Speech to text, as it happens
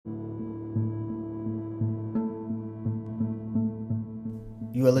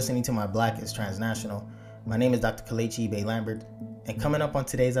You are listening to My Black is Transnational. My name is Dr. Kelechi Bay Lambert, and coming up on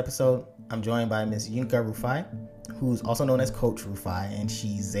today's episode, I'm joined by Ms. Yinka Rufai, who's also known as Coach Rufai, and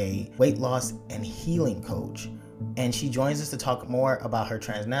she's a weight loss and healing coach. And she joins us to talk more about her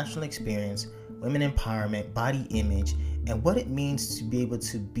transnational experience, women empowerment, body image, and what it means to be able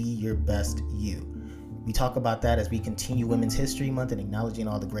to be your best you. We talk about that as we continue Women's History Month and acknowledging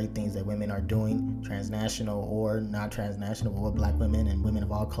all the great things that women are doing, transnational or not transnational, or what Black women and women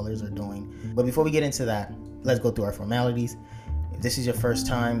of all colors are doing. But before we get into that, let's go through our formalities. If this is your first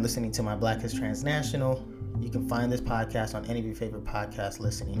time listening to My Black is Transnational, you can find this podcast on any of your favorite podcast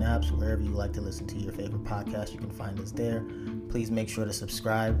listening apps. Wherever you like to listen to your favorite podcast, you can find us there. Please make sure to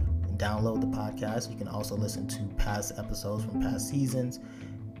subscribe and download the podcast. You can also listen to past episodes from past seasons.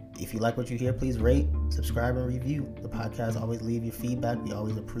 If you like what you hear, please rate, subscribe, and review the podcast. Always leave your feedback. We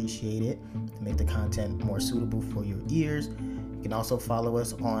always appreciate it to make the content more suitable for your ears. You can also follow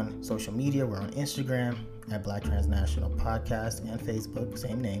us on social media. We're on Instagram at Black Transnational Podcast and Facebook,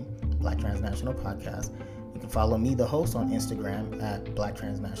 same name, Black Transnational Podcast. You can follow me, the host, on Instagram at Black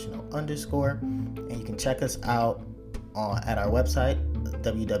Transnational _. And you can check us out at our website,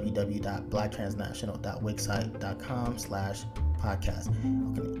 www.blacktransnational.wixsite.com/podcast.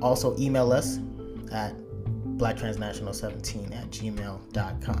 You can also email us at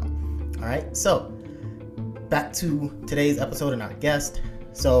blacktransnational17@gmail.com. All right, so back to today's episode and our guest.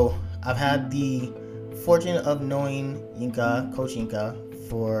 So I've had the fortune of knowing Yinka, Coach Yinka,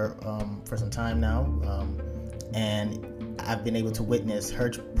 for some time now, and I've been able to witness her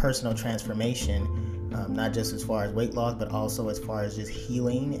personal transformation, not just as far as weight loss, but also as far as just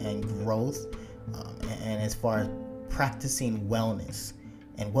healing and growth, and as far as practicing wellness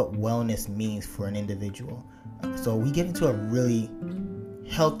and what wellness means for an individual. So we get into a really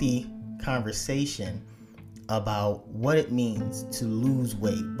healthy conversation about what it means to lose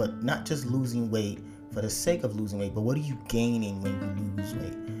weight, but not just losing weight for the sake of losing weight, but what are you gaining when you lose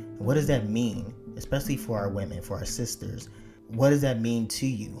weight? And what does that mean, especially for our women, for our sisters? What does that mean to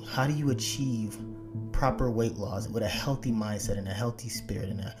you? How do you achieve proper weight loss with a healthy mindset and a healthy spirit,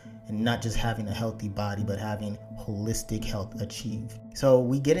 and not just having a healthy body, but having holistic health achieved? So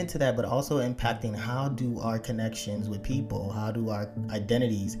we get into that, but also impacting how do our connections with people, how do our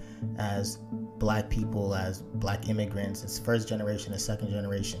identities as Black people, as Black immigrants, as first generation, as second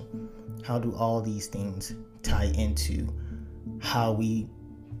generation, how do all these things tie into how we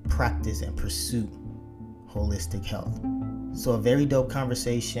practice and pursue holistic health? So a very dope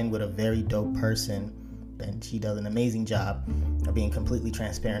conversation with a very dope person, and she does an amazing job of being completely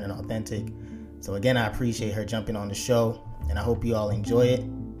transparent and authentic. So again, I appreciate her jumping on the show, and I hope you all enjoy it.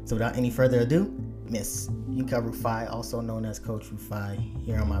 So without any further ado, Miss Yinka Rufai, also known as Coach Rufai,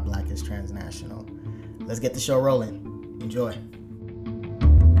 here on My Black is Transnational. Let's get the show rolling. Enjoy.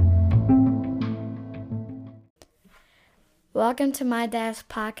 Welcome to my dad's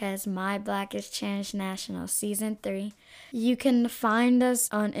podcast, My Black is Transnational, Season 3. You can find us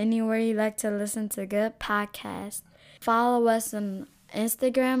on anywhere you like to listen to good podcasts. Follow us on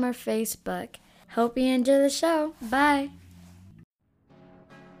Instagram or Facebook. Hope you enjoy the show. Bye.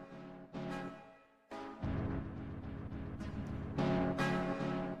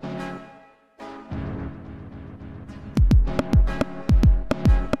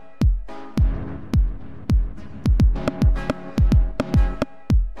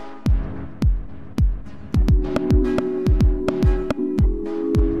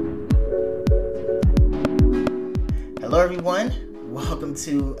 Hello everyone, welcome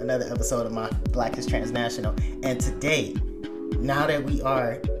to another episode of My Black is Transnational. And today, now that we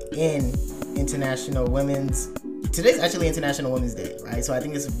are in today's actually International Women's Day, right? So I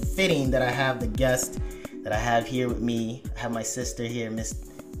think it's fitting that I have the guest that I have here with me. I have my sister here, Miss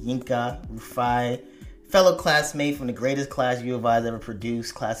Yinka Rufai, fellow classmate from the greatest class U of I has ever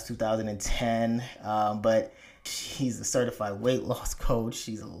produced, class 2010. But she's a certified weight loss coach.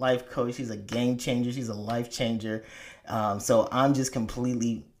 She's a life coach. She's a game changer. She's a life changer. So I'm just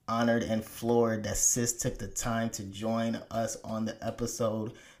completely honored and floored that sis took the time to join us on the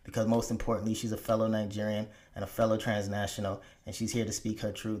episode, because most importantly, she's a fellow Nigerian and a fellow transnational, and she's here to speak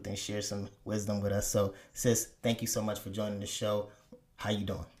her truth and share some wisdom with us. So sis, thank you so much for joining the show. How you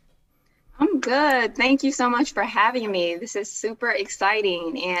doing? I'm good. Thank you so much for having me. This is super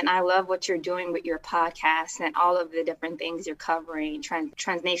exciting, and I love what you're doing with your podcast and all of the different things you're covering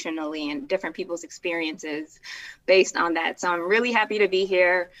transnationally and different people's experiences based on that. So I'm really happy to be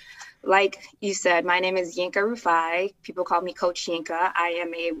here. Like you said, my name is Yinka Rufai. People call me Coach Yinka. I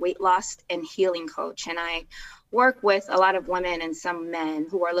am a weight loss and healing coach, and I work with a lot of women and some men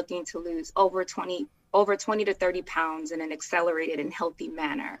who are looking to lose over 20 over 20 to 30 pounds in an accelerated and healthy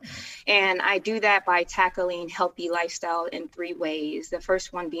manner. And I do that by tackling healthy lifestyle in 3 ways. The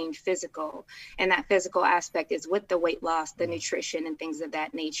first one being physical, and that physical aspect is with the weight loss, the nutrition, and things of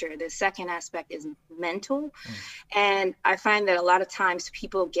that nature. The second aspect is mental. And I find that a lot of times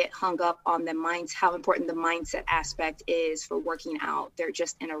people get hung up on the minds, how important the mindset aspect is for working out. They're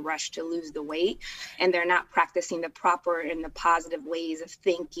just in a rush to lose the weight, and they're not practicing the proper and the positive ways of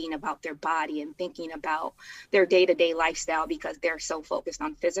thinking about their body and thinking about their day-to-day lifestyle, because they're so focused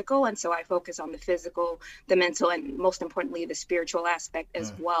on physical. And so I focus on the physical, the mental, and most importantly, the spiritual aspect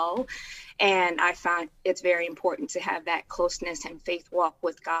as well. And I found it's very important to have that closeness and faith walk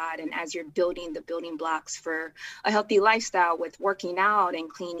with God. And as you're building the building blocks for a healthy lifestyle with working out and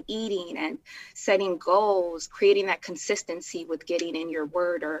clean eating and setting goals, creating that consistency with getting in your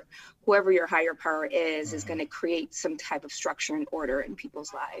word, or whoever your higher power is going to create some type of structure and order in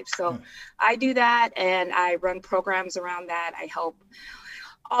people's lives. So I do that, and I run programs around that. I help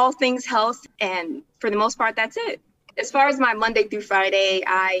all things health. And for the most part, that's it. As far as my Monday through Friday,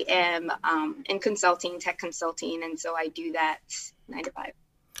 I am in consulting, tech consulting. And so I do that 9 to 5.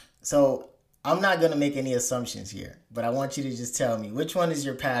 So I'm not going to make any assumptions here, but I want you to just tell me which one is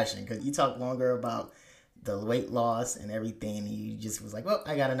your passion, because you talked longer about the weight loss and everything, and you just was like, well,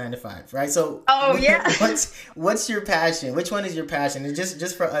 I got a 9 to 5, right? So what's your passion? Which one is your passion? And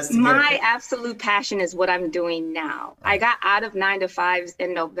just for us to my absolute passion is what I'm doing now. I got out of 9 to 5s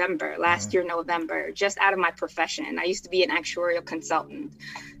in November, last year, November, just out of my profession. I used to be an actuarial consultant.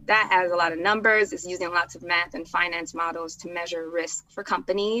 That has a lot of numbers. It's using lots of math and finance models to measure risk for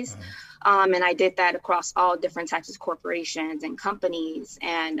companies. And I did that across all different types of corporations and companies,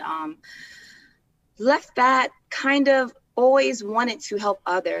 and left that, kind of always wanted to help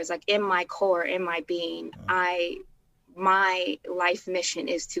others. Like in my core, in my being, my life mission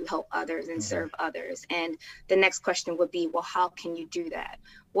is to help others and serve others. And the next question would be, well, how can you do that?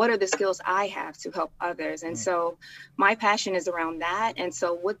 What are the skills I have to help others? And so my passion is around that. And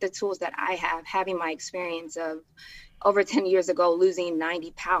so with the tools that I have, having my experience of over 10 years ago, losing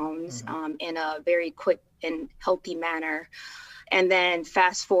 90 pounds in a very quick and healthy manner, and then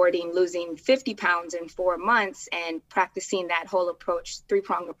fast forwarding, losing 50 pounds in 4 months, and practicing that whole approach,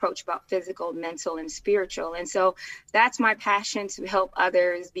 3-pronged approach about physical, mental, and spiritual. And so that's my passion, to help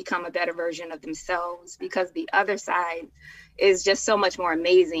others become a better version of themselves, because the other side is just so much more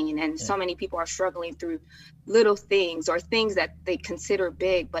amazing. And so many people are struggling through little things, or things that they consider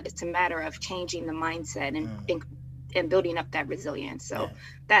big, but it's a matter of changing the mindset and building up that resilience. So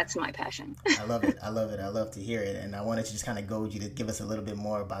that's my passion. I love it. I love to hear it. And I wanted to just kind of goad you to give us a little bit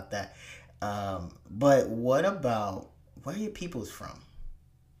more about that. But what about, where are your peoples from?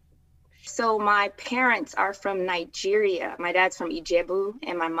 So my parents are from Nigeria. My dad's from Ijebu,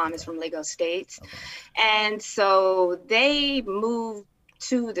 and my mom is from Lagos State. And so they moved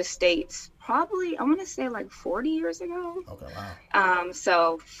to the States probably, I want to say, like 40 years ago.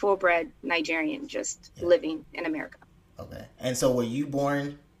 So full-bred Nigerian, just living in America. And so were you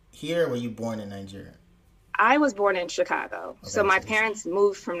born here, or were you born in Nigeria? I was born in Chicago. So my parents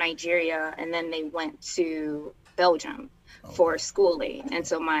moved from Nigeria, and then they went to Belgium for schooling. And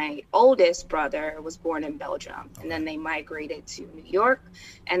so my oldest brother was born in Belgium, and then they migrated to New York,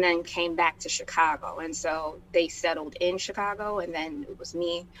 and then came back to Chicago. And so they settled in Chicago, and then it was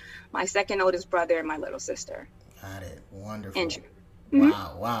me, my second oldest brother, and my little sister. Got it. Wonderful.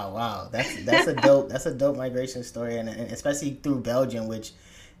 Mm-hmm. Wow. That's a dope migration story, and especially through Belgium, which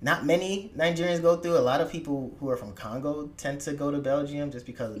not many Nigerians go through. A lot of people who are from Congo tend to go to Belgium just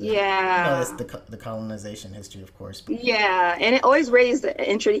because of the, it's the colonization history, of course. But. Yeah, and it always raised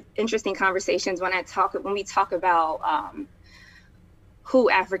interesting conversations when we talk about who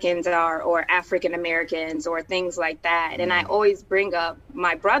Africans are, or African Americans, or things like that. And I always bring up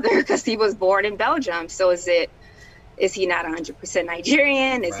my brother, because he was born in Belgium. So is he not 100%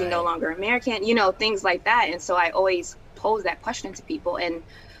 Nigerian? Is he no longer American? Things like that. And so I always pose that question to people, and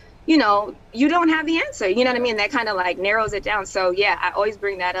you don't have the answer. You know what I mean? That kind of like narrows it down. So yeah, I always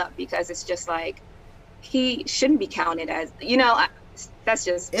bring that up, because it's just like, he shouldn't be counted as, that's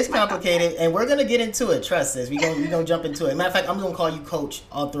just, it's complicated, and we're gonna get into it. Trust us, we gonna jump into it. Matter of fact, I'm gonna call you Coach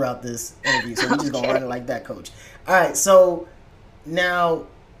all throughout this interview, so we're just gonna run it like that, Coach. All right, so now,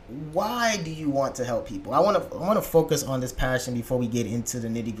 why do you want to help people? I want to focus on this passion before we get into the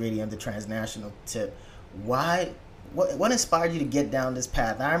nitty gritty of the transnational tip. Why? What inspired you to get down this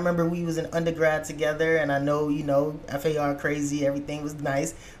path? I remember we was in undergrad together, and I know, FAR crazy, everything was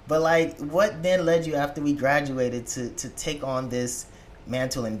nice. But like, what then led you after we graduated to take on this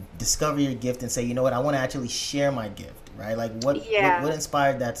mantle and discover your gift and say, you know what, I want to actually share my gift, right? Like what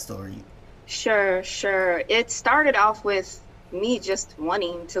inspired that story? Sure. It started off with me just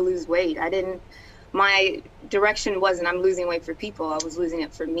wanting to lose weight. My direction wasn't I'm losing weight for people. I was losing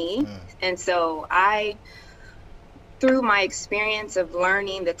it for me. And so through my experience of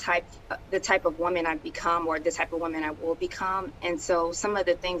learning the type of woman I've become, or the type of woman I will become. And so some of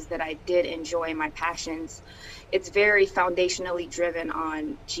the things that I did enjoy, my passions, it's very foundationally driven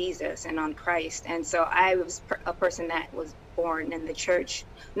on Jesus and on Christ. And so I was a person that was born in the church,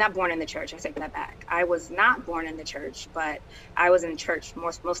 not born in the church, I take that back. I was not born in the church, but I was in church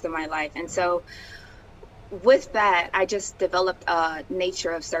most of my life. And so with that, I just developed a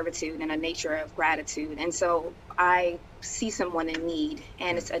nature of servitude and a nature of gratitude. And so I see someone in need,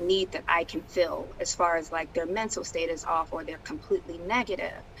 and it's a need that I can fill, as far as like their mental state is off or they're completely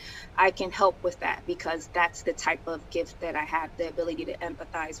negative. I can help with that, because that's the type of gift that I have, the ability to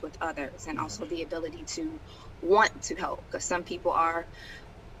empathize with others, and also the ability to want to help, because some people are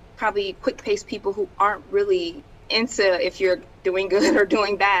probably quick-paced people who aren't really into if you're doing good or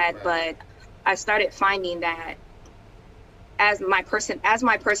doing bad. But I started finding that as my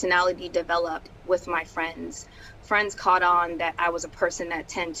personality developed with my friends caught on that I was a person that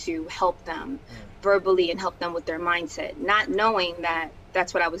tend to help them verbally and help them with their mindset, not knowing that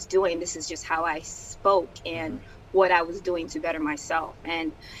that's what I was doing. This is just how I spoke and what I was doing to better myself.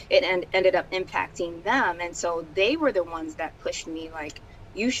 And it ended up impacting them. And so they were the ones that pushed me, like,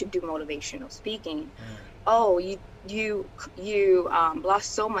 you should do motivational speaking. Oh, you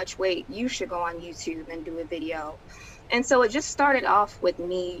lost so much weight, you should go on YouTube and do a video. And so it just started off with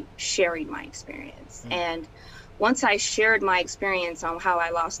me sharing my experience. And once I shared my experience on how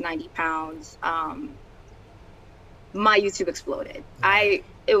I lost 90 pounds, my YouTube exploded.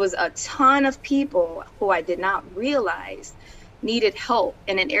 It was a ton of people who I did not realize needed help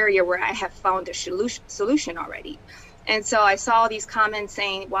in an area where I have found a solution already. And so I saw these comments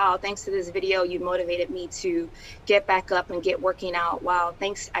saying, wow, thanks to this video, you motivated me to get back up and get working out. Wow,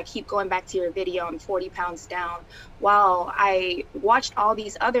 thanks. I keep going back to your video. I'm 40 pounds down. Wow, I watched all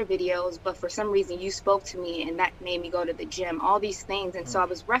these other videos, but for some reason you spoke to me and that made me go to the gym, all these things. And so I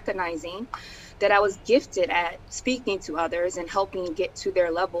was recognizing that I was gifted at speaking to others and helping get to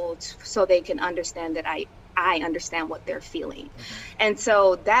their level so they can understand that I understand what they're feeling. And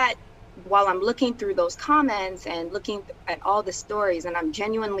so that, while I'm looking through those comments and looking at all the stories, and I'm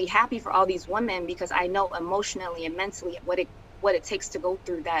genuinely happy for all these women, because I know emotionally and mentally what it takes to go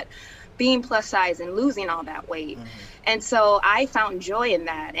through that, being plus size and losing all that weight. And so I found joy in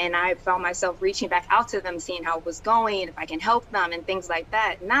that, and I found myself reaching back out to them, seeing how it was going, if I can help them and things like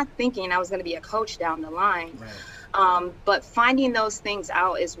that, not thinking I was going to be a coach down the line. But finding those things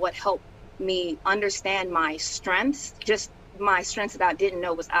out is what helped me understand my strengths, just my strengths that I didn't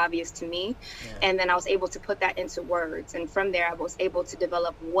know was obvious to me. And then I was able to put that into words. And from there, I was able to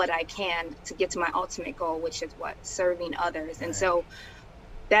develop what I can to get to my ultimate goal, which is serving others. And so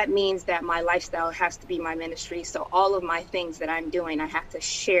that means that my lifestyle has to be my ministry. So all of my things that I'm doing, I have to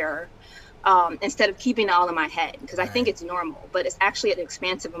share instead of keeping it all in my head, because I think it's normal, but it's actually an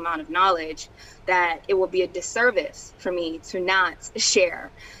expansive amount of knowledge that it will be a disservice for me to not share.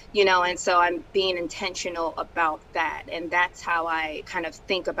 And so I'm being intentional about that. And that's how I kind of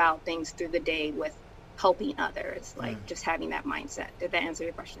think about things through the day, with helping others, like just having that mindset. Did that answer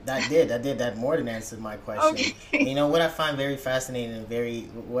your question? That did. That more than answered my question. Okay. What I find very fascinating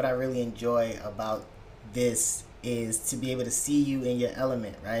and what I really enjoy about this is to be able to see you in your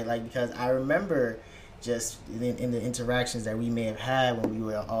element, right? Like, because I remember just in the interactions that we may have had when we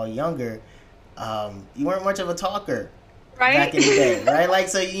were all younger, you weren't much of a talker. Back in the day, right? Like,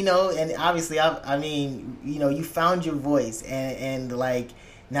 so, and obviously, you found your voice, and like,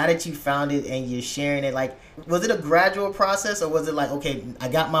 now that you found it and you're sharing it, like, was it a gradual process, or was it like, okay, I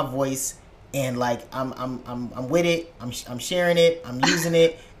got my voice, and like, I'm with it, I'm sharing it, I'm using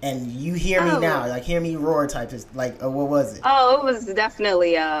it, and you hear me now, like, hear me roar type of, like, what was it? Oh, it was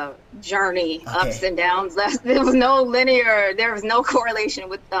definitely a journey, ups and downs. There was no correlation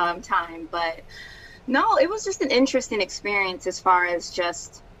with time, but no, it was just an interesting experience as far as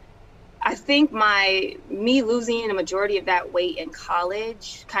just, I think me losing a majority of that weight in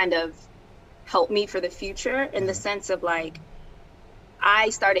college kind of helped me for the future, in the sense of, like,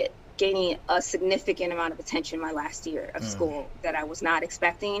 I started gaining a significant amount of attention my last year of school that I was not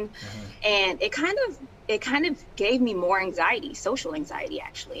expecting. And it kind of gave me more anxiety, social anxiety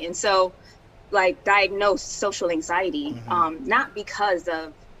actually. And so, like, diagnosed social anxiety, not because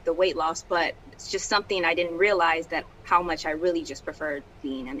of the weight loss, but it's just something I didn't realize that how much I really just preferred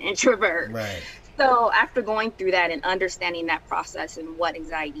being an introvert. Right. So after going through that and understanding that process and what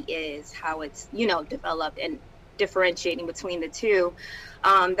anxiety is, how it's, developed, and differentiating between the two,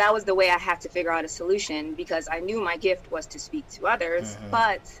 that was the way I had to figure out a solution, because I knew my gift was to speak to others,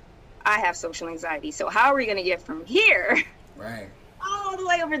 but I have social anxiety. So how are we going to get from here Right. all the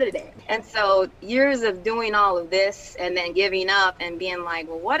way over to there? And so years of doing all of this and then giving up and being like,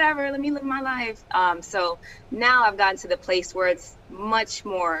 well, whatever, let me live my life. So now I've gotten to the place where it's much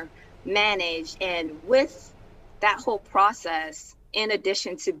more managed. And with that whole process, in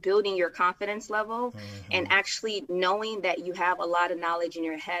addition to building your confidence level and actually knowing that you have a lot of knowledge in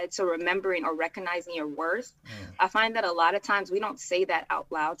your head, so remembering or recognizing your worth, I find that a lot of times we don't say that out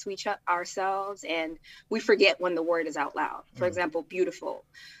loud to ourselves, and we forget when the word is out loud. For example, beautiful.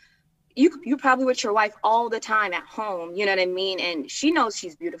 You're probably with your wife all the time at home, you know what I mean? And she knows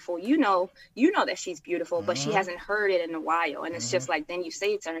she's beautiful. You know that she's beautiful, but she hasn't heard it in a while. And it's just like, then you say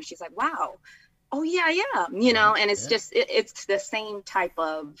it to her and she's like, wow. Oh yeah, you know, and it's just, it's the same type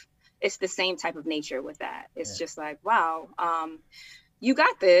of nature with that. It's just like, wow, you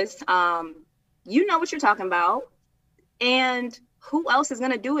got this, you know what you're talking about, and who else is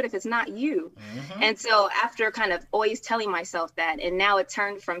going to do it if it's not you? And so after kind of always telling myself that, and now it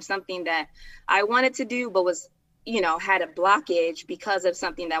turned from something that I wanted to do, but was, you know, had a blockage because of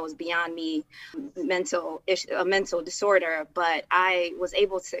something that was beyond me, a mental disorder, but I was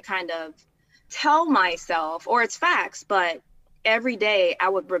able to kind of tell myself, or it's facts, but every day I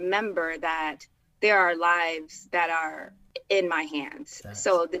would remember that there are lives that are in my hands. That's...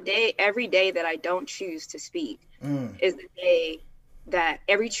 So every day that I don't choose to speak is the day that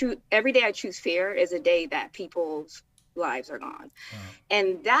every day I choose fear is a day that people's lives are gone.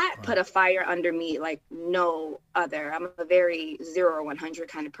 And that put a fire under me like no other. I'm a very 0 or 100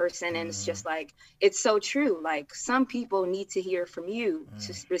 kind of person. And it's just like, it's so true. Like, some people need to hear from you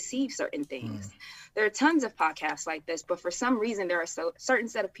to receive certain things. There are tons of podcasts like this, but for some reason there are certain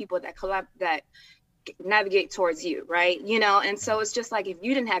set of people that navigate towards you, right? You know, and so it's just like, if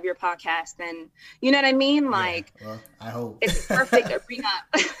you didn't have your podcast, then you know what I mean? Like, well, I hope it's perfect to bring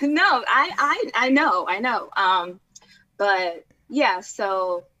up. No, I know. But yeah,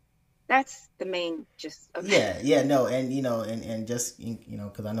 so that's the main gist of it. Yeah, no, and you know, and just, you know,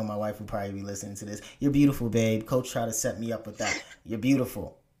 because I know my wife will probably be listening to this. You're beautiful, babe. Coach tried to set me up with that. You're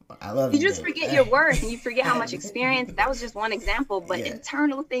beautiful. I love you. You just forget your worth, and you forget how much experience. That was just one example, but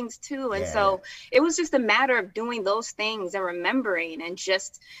internal things too. And so it was just a matter of doing those things and remembering and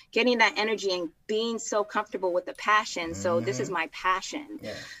just getting that energy and being so comfortable with the passion. So this is my passion.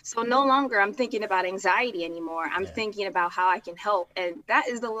 So no longer I'm thinking about anxiety anymore. I'm thinking about how I can help. And that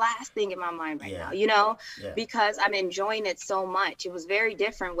is the last thing in my mind right now, you know, because I'm enjoying it so much. It was very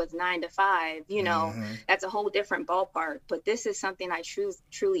different with 9 to 5, you know, that's a whole different ballpark. But this is something I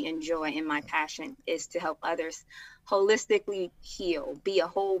truly enjoy, and my passion is to help others holistically heal, be a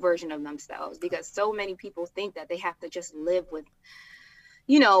whole version of themselves, because so many people think that they have to just live with,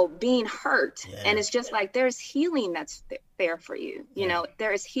 you know, being hurt. And it's just like, there's healing that's there for you. You know,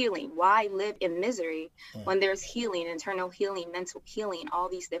 there is healing. Why live in misery when there's healing, internal healing, mental healing, all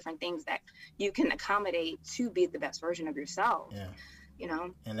these different things that you can accommodate to be the best version of yourself. You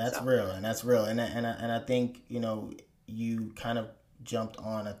know, and that's real, and I think, you know, you kind of jumped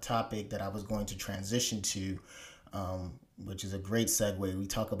on a topic that I was going to transition to, which is a great segue. We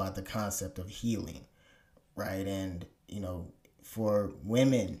talk about the concept of healing, right? And, you know, for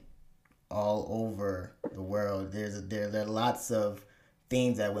women all over the world, there are lots of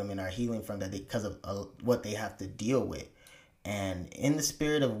things that women are healing from because of what they have to deal with. And in the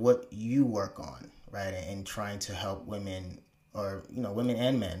spirit of what you work on, right, and trying to help women, or, you know, women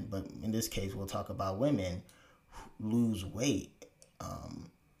and men, but in this case we'll talk about women, lose weight.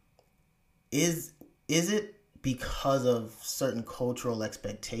 Is it because of certain cultural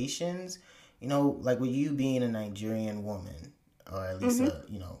expectations? You know, like with you being a Nigerian woman, or at least a,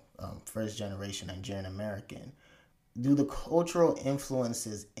 you know, first generation Nigerian American, do the cultural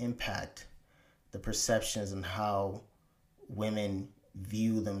influences impact the perceptions and how women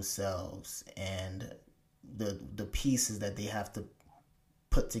view themselves and the pieces that they have to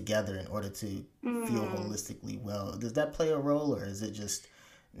put together in order to feel holistically well? Does that play a role, or is it just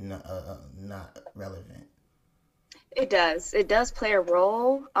not relevant? It does play a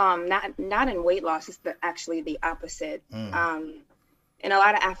role. Not in weight loss. It's actually the opposite. In a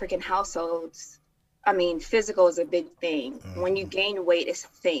lot of African households, I mean, physical is a big thing. When you gain weight, it's a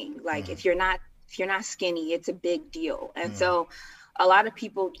thing. Like if you're not skinny, it's a big deal. And so a lot of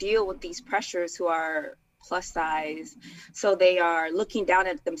people deal with these pressures who are plus size. So they are looking down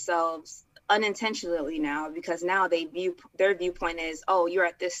at themselves unintentionally now, because now their viewpoint is, oh, you're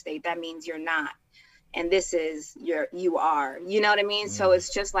at this state, that means you're not. And this is you are, you know what I mean? So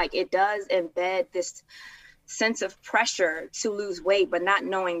it's just like, it does embed this sense of pressure to lose weight, but not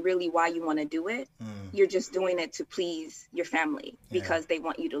knowing really why you want to do it. You're just doing it to please your family because they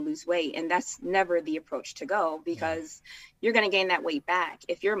want you to lose weight. And that's never the approach to go, because you're going to gain that weight back.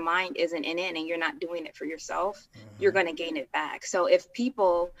 If your mind isn't in it and you're not doing it for yourself, you're going to gain it back. So if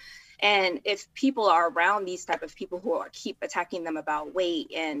people are around these type of people who keep attacking them about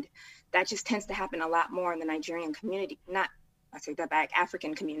weight, and that just tends to happen a lot more in the Nigerian community,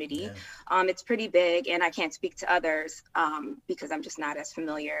 African community. It's pretty big, and I can't speak to others because I'm just not as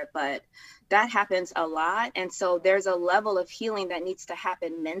familiar, but that happens a lot. And so there's a level of healing that needs to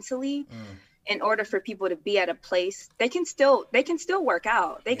happen mentally in order for people to be at a place. They can still work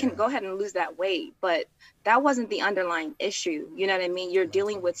out. They can go ahead and lose that weight, but that wasn't the underlying issue. You know what I mean? You're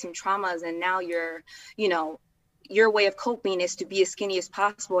dealing with some traumas, and now your way of coping is to be as skinny as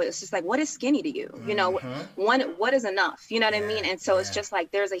possible. It's just like, what is skinny to you? You know, what is enough? You know what I mean? And so it's just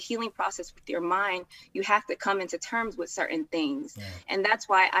like, there's a healing process with your mind. You have to come into terms with certain things. And that's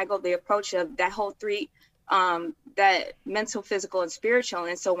why I go the approach of that whole three, that mental, physical, and spiritual.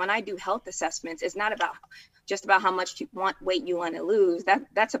 And so when I do health assessments, it's not just about how much weight you want to lose.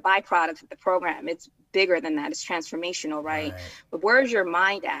 That's a byproduct of the program. It's bigger than that. It's transformational, right? But where's your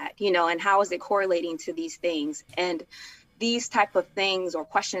mind at, and how is it correlating to these things? And these type of things or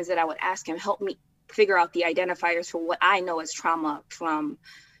questions that I would ask him help me figure out the identifiers for what I know as trauma from,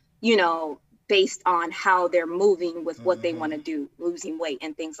 based on how they're moving with what they want to do, losing weight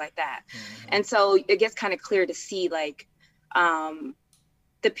and things like that. And so it gets kind of clear to see like,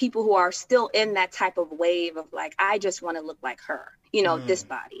 the people who are still in that type of wave of like, I just want to look like her, this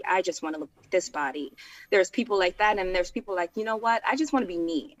body. I just want to look like this body. There's people like that. And there's people like, you know what? I just want to be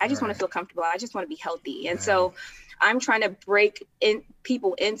me. I just want to feel comfortable. I just want to be healthy. And so I'm trying to break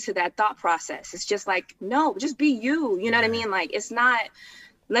people into that thought process. It's just like, no, just be you. You know what I mean? Like, it's not,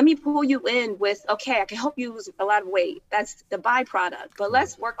 let me pull you in with, okay, I can help you lose a lot of weight. That's the byproduct, but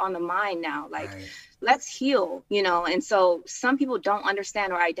let's work on the mind now. Like, let's heal, and so some people don't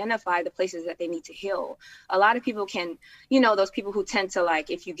understand or identify the places that they need to heal. A lot of people can, those people who tend to like,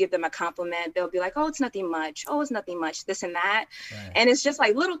 if you give them a compliment, they'll be like, oh, it's nothing much. Oh, it's nothing much, this and that. And it's just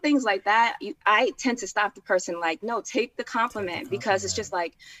like little things like that. I tend to stop the person like, no, take the compliment, because it's just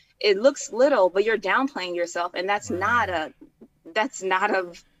like, it looks little, but you're downplaying yourself. And that's not a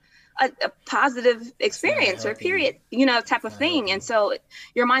positive experience or period, type of thing. And so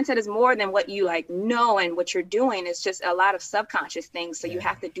your mindset is more than what you know, and what you're doing is just a lot of subconscious things. So you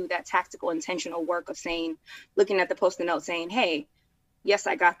have to do that tactical, intentional work of looking at the Post-it note saying, hey, yes,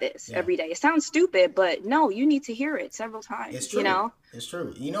 I got this every day. It sounds stupid, but no, you need to hear it several times. It's true. It's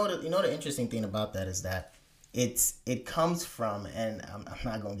true. The interesting thing about that is that it comes from, and I'm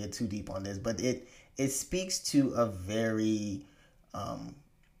not going to get too deep on this, but it speaks to a very,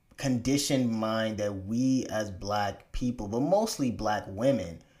 conditioned mind that we as Black people, but mostly Black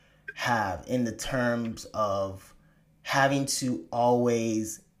women, have in the terms of having to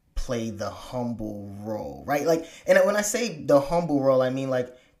always play the humble role, right? Like, and when I say the humble role, I mean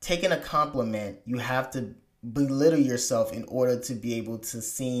like taking a compliment, you have to belittle yourself in order to be able to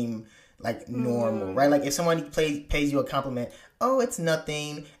seem like normal, right? Like if somebody pays you a compliment, oh, it's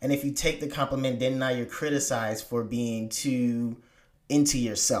nothing. And if you take the compliment, then now you're criticized for being too into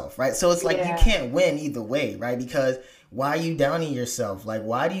yourself, right? So it's like you can't win either way, right? Because why are you downing yourself? Like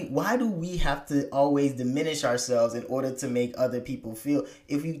why do we have to always diminish ourselves in order to make other people feel?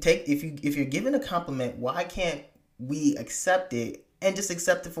 If you're given a compliment, why can't we accept it and just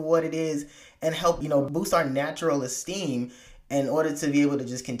accept it for what it is and help, boost our natural esteem in order to be able to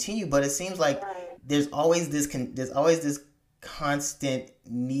just continue? But it seems like there's always this constant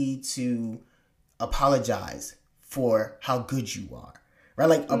need to apologize for how good you are. Right?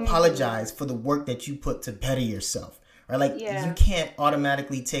 Like apologize for the work that you put to better yourself. Right? Like you can't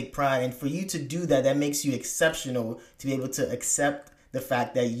automatically take pride. And for you to do that, that makes you exceptional to be able to accept the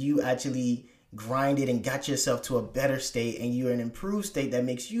fact that you actually grinded and got yourself to a better state, and you're an improved state that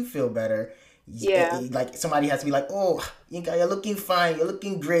makes you feel better. Like somebody has to be like, oh, Yinka, you're looking fine, you're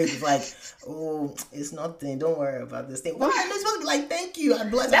looking great. It's like, oh, it's nothing, don't worry about this thing. Why? They're supposed to be like, thank you, I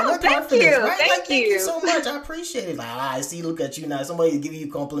bless, I worked hard for this, right? Thank you so much, I appreciate it. Like, I see, look at you now, somebody's giving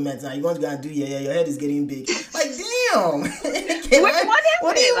you compliments now, you want to go and do, your head is getting big. Like, damn.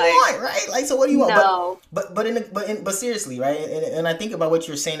 What do you want, right? Like, so what do you want? No. But seriously, right? And I think about what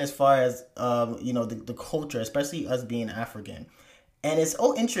you're saying as far as, the culture, especially us being African. And it's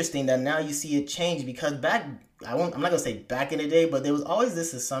interesting that now you see it change, because I'm not going to say back in the day, but there was always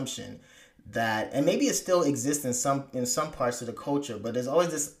this assumption that, and maybe it still exists in some parts of the culture, but there's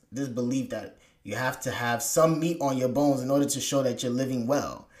always this belief that you have to have some meat on your bones in order to show that you're living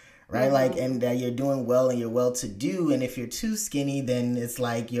well, right? Like, and that you're doing well and you're well to do. And if you're too skinny, then it's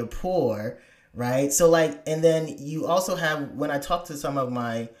like you're poor, right? So like, and then you also have, when I talk to some of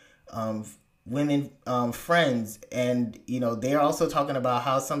my women friends, and they're also talking about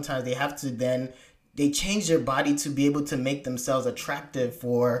how sometimes they have to then they change their body to be able to make themselves attractive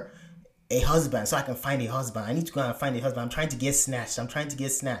for a husband. So I can find a husband. I need to go out and find a husband. I'm trying to get snatched.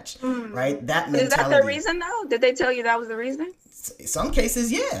 Right? That mentality. Is that the reason though? Did they tell you that was the reason? Some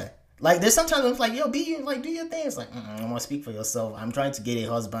cases, yeah. Like there's sometimes I'm like, yo, do your thing. It's like, I want to speak for yourself. I'm trying to get a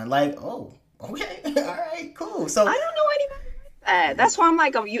husband. Like, oh, okay, all right, cool. So I don't know anybody like that. That's why I'm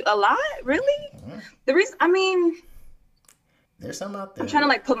like, are you a lot? Really? The reason, I mean, there's some out there. I'm trying to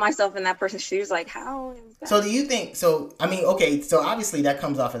like put myself in that person's shoes. Like, how is that? So do you think? So I mean, okay. So obviously that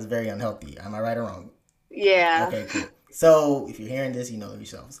comes off as very unhealthy. Am I right or wrong? Yeah. Okay, cool. So if you're hearing this, you know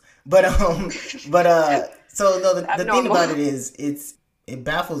yourselves. But so no, the thing about it is, it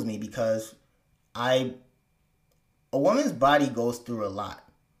baffles me because a woman's body goes through a lot,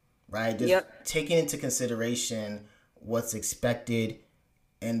 right? Just taking into consideration what's expected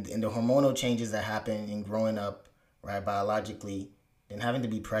and the hormonal changes that happen in growing up, right, biologically, then having to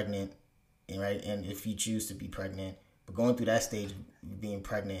be pregnant, right, and if you choose to be pregnant, but going through that stage of being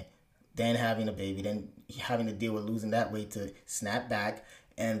pregnant, then having a baby, then having to deal with losing that weight to snap back,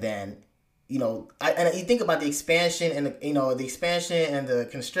 and then you think about the expansion and the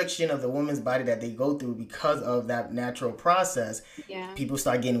constriction of the woman's body that they go through because of that natural process. Yeah. People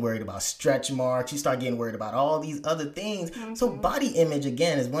start getting worried about stretch marks. You start getting worried about all these other things. Mm-hmm. So body image,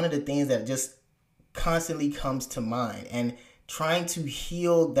 again, is one of the things that just constantly comes to mind, and trying to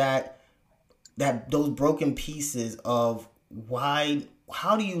heal those broken pieces of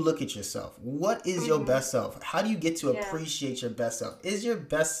how do you look at yourself? What is your best self? How do you get to appreciate your best self? Is your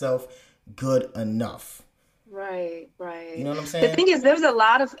best self good enough? Right. You know what I'm saying? The thing is, there's a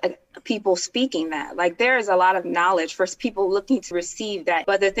lot of people speaking that. Like, there is a lot of knowledge for people looking to receive that.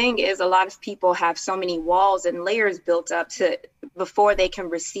 But the thing is, a lot of people have so many walls and layers built up before they can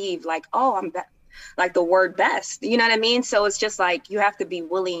receive, like, oh, I'm like the word best. You know what I mean? So it's just like you have to be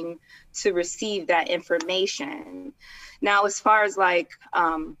willing to receive that information. Now, as far as like,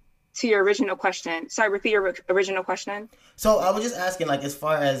 to your original question, sorry, repeat your original question. So I was just asking, like, as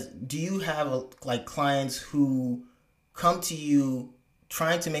far as, do you have like clients who come to you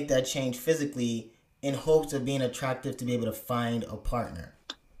trying to make that change physically in hopes of being attractive to be able to find a partner?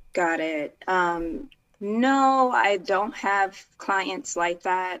 Got it. No, I don't have clients like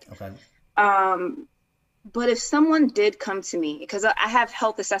that. Okay. But if someone did come to me, because I have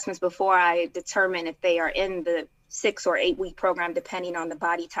health assessments before I determine if they are in the 6 or 8 week program, depending on the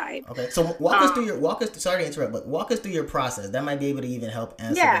body type. Okay, so walk us through sorry to interrupt, but walk us through your process. That might be able to even help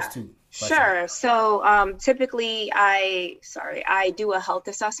answer those two questions. Sure. So typically I do a health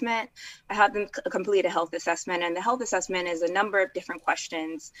assessment. I have them complete a health assessment, and the health assessment is a number of different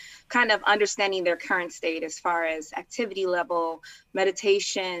questions, kind of understanding their current state as far as activity level,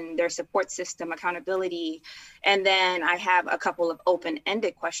 meditation, their support system, accountability. And then I have a couple of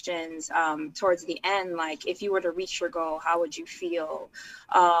open-ended questions towards the end, like, if you were to reach your goal, how would you feel?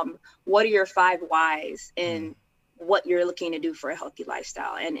 What are your 5 whys in what you're looking to do for a healthy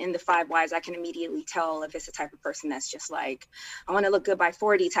lifestyle? And in the 5 whys, I can immediately tell if it's the type of person that's just like, I want to look good by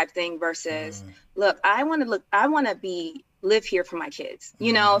 40 type thing versus, look, I want to live here for my kids,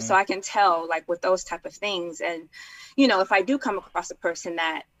 so I can tell, like, with those type of things. And, if I do come across a person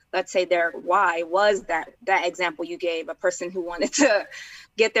that, let's say their why was that example you gave, a person who wanted to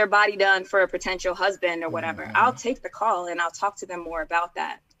get their body done for a potential husband or whatever, I'll take the call and I'll talk to them more about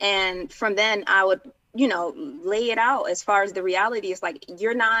that. And from then I would, lay it out as far as the reality is, like,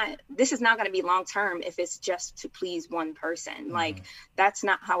 this is not going to be long term if it's just to please one person. Like, that's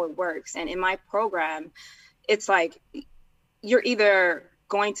not how it works. And in my program, it's like, you're either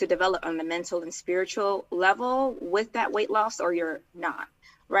going to develop on the mental and spiritual level with that weight loss, or you're not.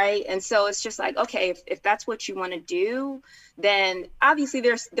 Right. And so it's just like, okay, if that's what you want to do, then obviously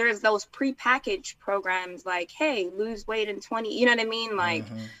there's those prepackaged programs like, hey, lose weight in 20, you know what I mean? Like,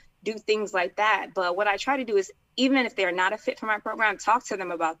 do things like that. But what I try to do is, even if they're not a fit for my program, talk to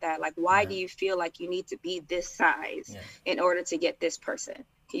them about that. Like, why do you feel like you need to be this size in order to get this person?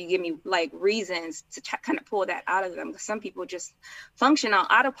 Can you give me like reasons to kind of pull that out of them? Because some people just function on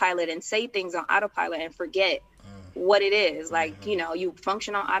autopilot and say things on autopilot and forget what it is. Like, you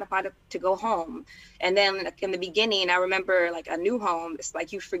function on autopilot to go home. And then in the beginning, I remember, like, a new home, it's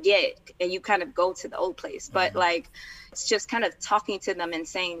like you forget and you kind of go to the old place. But like, it's just kind of talking to them and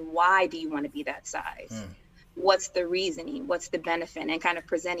saying, why do you want to be that size? what's the reasoning, what's the benefit, and kind of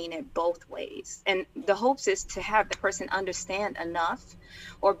presenting it both ways. And the hopes is to have the person understand enough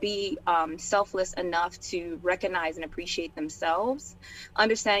or be selfless enough to recognize and appreciate themselves,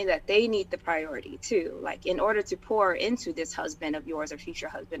 understanding that they need the priority too. Like, in order to pour into this husband of yours or future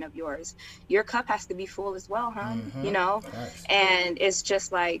husband of yours, your cup has to be full as well, huh? You know? Nice. And it's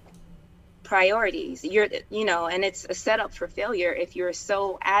just like priorities. And it's a setup for failure if you're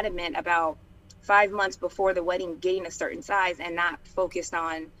so adamant about 5 months before the wedding getting a certain size and not focused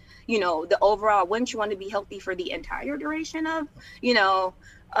on, the overall. Wouldn't you want to be healthy for the entire duration of,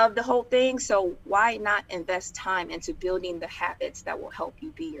 of the whole thing? So why not invest time into building the habits that will help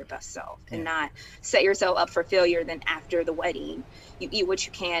you be your best self and not set yourself up for failure? Then after the wedding, you eat what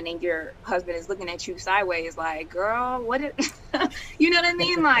you can and your husband is looking at you sideways like, girl, what is, you know what I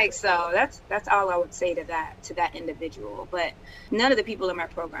mean? Like, so that's all I would say to that individual. But none of the people in my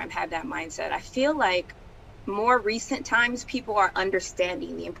program have that mindset. I feel like more recent times, people are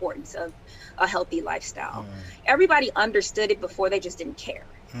understanding the importance of a healthy lifestyle. Everybody understood it before, they just didn't care.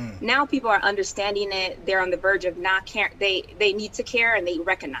 Now people are understanding it. They're on the verge of not caring. They need to care, and they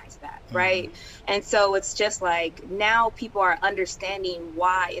recognize that, right? And so it's just like, now people are understanding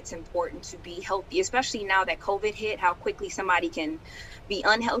why it's important to be healthy, especially now that COVID hit, how quickly somebody can be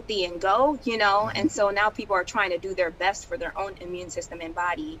unhealthy and go, and so now people are trying to do their best for their own immune system and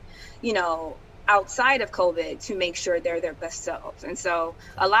body, outside of COVID, to make sure they're their best selves. And so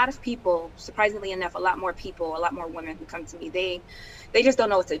a lot of people, surprisingly enough, a lot more women who come to me, they just don't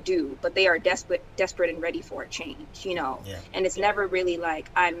know what to do, but they are desperate and ready for a change, and it's never really like,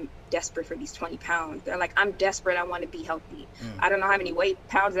 I'm desperate for these 20 pounds. They're like, I'm desperate. I want to be healthy. I don't know how many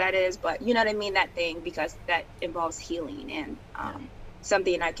pounds that is, but you know what I mean? That thing, because that involves healing and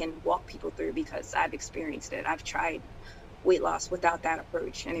something I can walk people through because I've experienced it. I've tried weight loss without that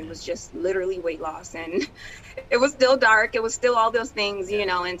approach, and it was just literally weight loss, and it was still dark, it was still all those things,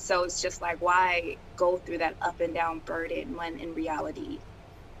 and so it's just like, why go through that up and down burden when in reality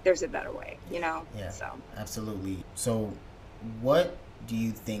there's a better way, So Absolutely. So what do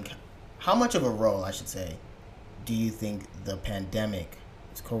you think, how much of a role, I should say, do you think the pandemic,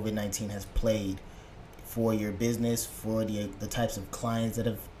 COVID-19, has played for your business, for the types of clients that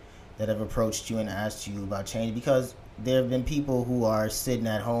have approached you and asked you about change? Because there have been people who are sitting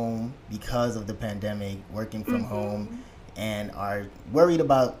at home because of the pandemic, working from home, and are worried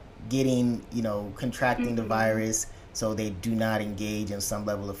about getting, contracting the virus, so they do not engage in some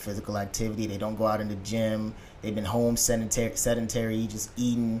level of physical activity. They don't go out in the gym. They've been home sedentary, just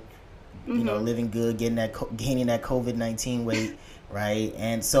eating, living good, gaining that COVID-19 weight, right?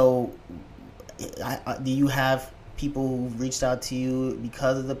 And so, do you have people who reached out to you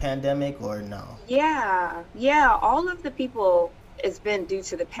because of the pandemic, or no? Yeah, all of the people, it's been due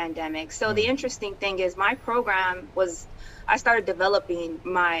to the pandemic. So the interesting thing is, I started developing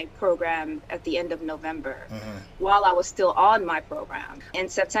my program at the end of November while I was still on my program. In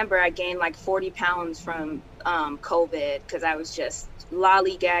September, I gained like 40 pounds from COVID, because I was just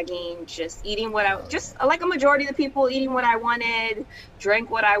lollygagging, just eating like a majority of the people, eating what I wanted, drank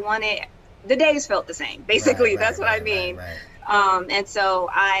what I wanted. The days felt the same, basically. That's what I mean. And so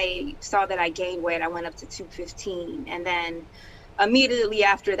I saw that I gained weight. I went up to 215, and then immediately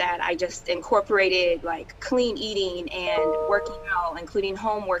after that, I just incorporated like clean eating and working out, including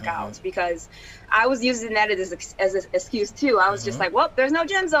home workouts, because I was using that as an excuse too. I was just like, well, there's no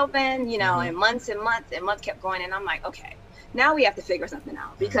gyms open, and months kept going, and I'm like, okay, now we have to figure something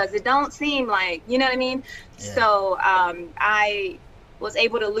out, because it don't seem like, you know what I mean? So I was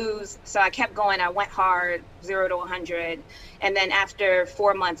able to lose. So I kept going. I went hard, 0 to 100. And then after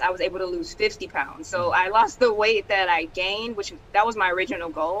 4 months, I was able to lose 50 pounds. So I lost the weight that I gained, that was my original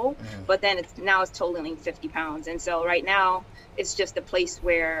goal. But then it's totaling 50 pounds. And so right now, it's just a place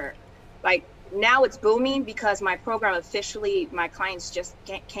where, like, now it's booming, because my program officially, my clients just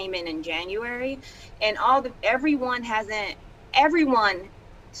came in January, and everyone's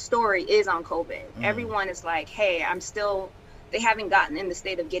story is on COVID. Everyone is like, hey, they haven't gotten in the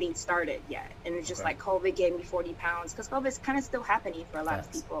state of getting started yet. And it's just like, COVID gave me 40 pounds, because COVID's kind of still happening for a lot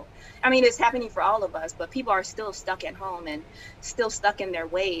of people. I mean, it's happening for all of us, but people are still stuck at home and still stuck in their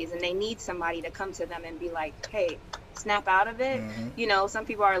ways, and they need somebody to come to them and be like, hey, snap out of it. Some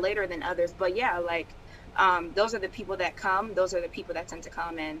people are later than others, but those are the people that come. Those are the people that tend to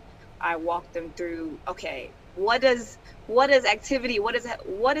come, and I walk them through, okay, what does activity, what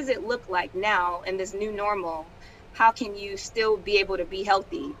does it look like now in this new normal? How can you still be able to be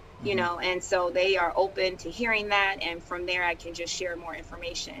healthy, and so they are open to hearing that, and from there I can just share more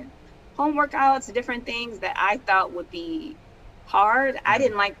information. Home workouts, different things that I thought would be hard. I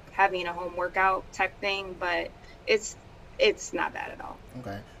didn't like having a home workout type thing, but it's not bad at all.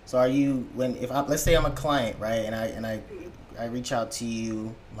 Okay. So are you, let's say I'm a client, right, and I reach out to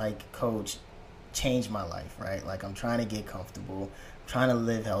you like, coach, change my life, right? Like, I'm trying to get comfortable, I'm trying to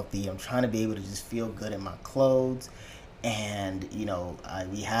live healthy, I'm trying to be able to just feel good in my clothes, and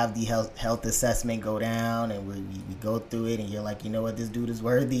we have the health assessment go down, and we go through it, and you're like, you know what, this dude is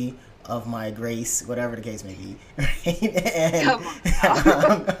worthy of my grace, whatever the case may be, right? And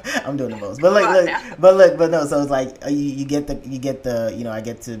I'm doing the most, but no. So it's like you get the I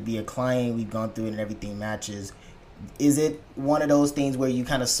get to be a client. We've gone through it, and everything matches. Is it one of those things where you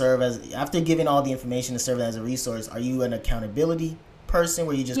kind of serve as, after giving all the information, to serve as a resource? Are you an accountability person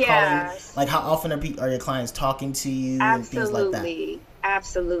where you just calling? Like, how often are your clients talking to you? And things like that?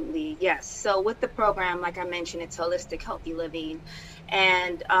 Absolutely, yes. So with the program, like I mentioned, it's holistic healthy living,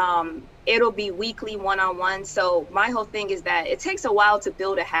 and it'll be weekly one-on-one. So my whole thing is that it takes a while to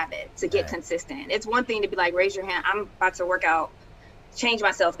build a habit, to get consistent. It's one thing to be like, raise your hand, I'm about to work out, change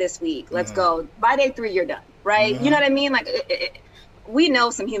myself this week, let's go. By day 3, you're done, right? You know what I mean? Like, we know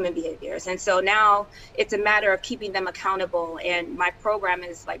some human behaviors, and so now it's a matter of keeping them accountable. And my program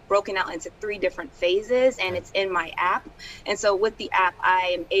is like broken out into 3 different phases, and it's in my app. And so with the app,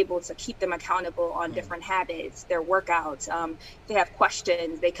 I am able to keep them accountable on different habits, their workouts. They have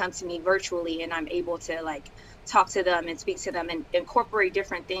questions, they come to me virtually, and I'm able to like talk to them and speak to them and incorporate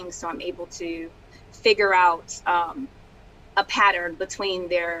different things, so I'm able to figure out a pattern between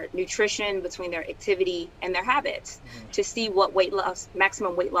their nutrition, between their activity and their habits, to see what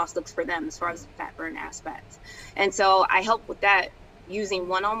maximum weight loss looks for them as far as the fat burn aspect. And so I help with that using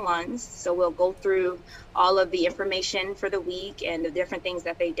one-on-ones. So we'll go through all of the information for the week and the different things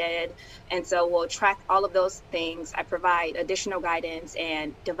that they did. And so we'll track all of those things. I provide additional guidance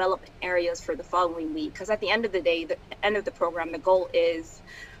and development areas for the following week. Because at the end of the day, the end of the program, the goal is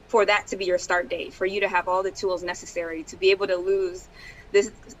for that to be your start date, for you to have all the tools necessary to be able to lose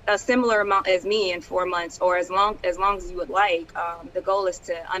a similar amount as me in 4 months, or as long as you would like. The goal is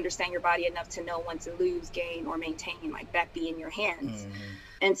to understand your body enough to know when to lose, gain, or maintain, like that be in your hands.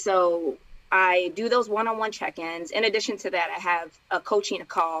 And so I do those one-on-one check-ins. In addition to that, I have a coaching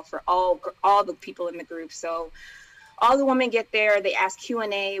call for all the people in the group. So all the women get there, they ask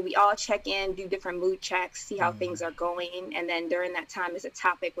Q&A, we all check in, do different mood checks, see how things are going. And then during that time is a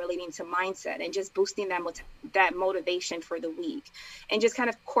topic relating to mindset and just boosting them with that motivation for the week, and just kind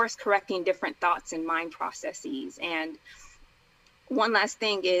of course correcting different thoughts and mind processes. And one last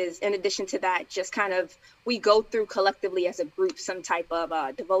thing is, in addition to that, just kind of, we go through collectively as a group some type of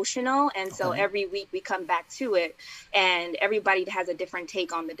devotional. And so every week we come back to it, and everybody has a different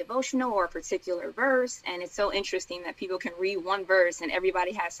take on the devotional or a particular verse. And it's so interesting that people can read one verse and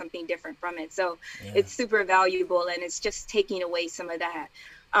everybody has something different from it. So it's super valuable, and it's just taking away some of that,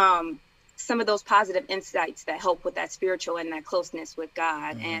 some of those positive insights that help with that spiritual and that closeness with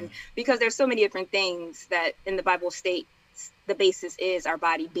God. And because there's so many different things that in the Bible state, the basis is our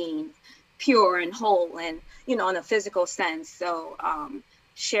body being pure and whole, and in a physical sense. So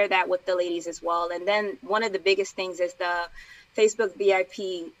share that with the ladies as well. And then one of the biggest things is the Facebook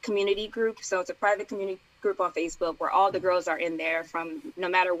VIP community group. So it's a private community group on Facebook where all the girls are in there, from no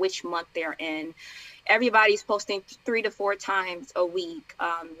matter which month they're in. Everybody's posting 3 to 4 times a week,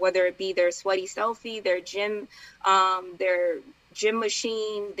 whether it be their sweaty selfie, their gym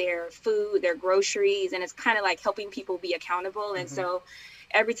machine, their food, their groceries, and it's kind of like helping people be accountable. And so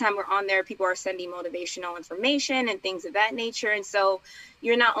every time we're on there, people are sending motivational information and things of that nature. And so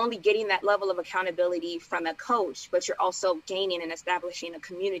you're not only getting that level of accountability from a coach, but you're also gaining and establishing a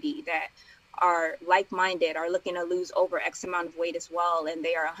community that are like-minded, are looking to lose over X amount of weight as well, and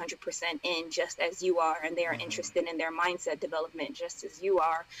they are 100% in just as you are, and they are interested in their mindset development just as you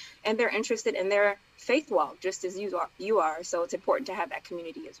are, and they're interested in their faith walk just as you are. So it's important to have that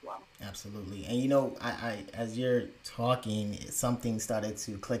community as well. Absolutely. And I as you're talking, something started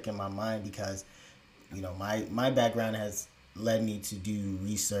to click in my mind, because my background has led me to do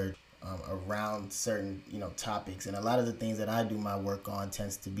research around certain topics, and a lot of the things that I do my work on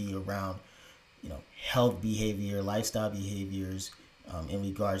tends to be around health behavior, lifestyle behaviors, in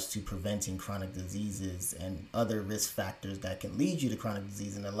regards to preventing chronic diseases and other risk factors that can lead you to chronic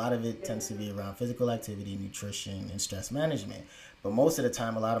disease. And a lot of it tends to be around physical activity, nutrition, and stress management. But most of the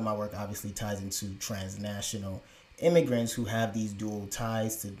time, a lot of my work obviously ties into transnational immigrants who have these dual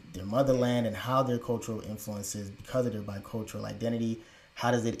ties to their motherland, and how their cultural influences, because of their bicultural identity, how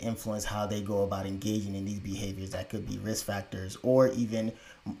does it influence how they go about engaging in these behaviors that could be risk factors, or even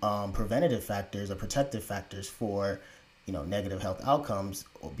preventative factors or protective factors for negative health outcomes,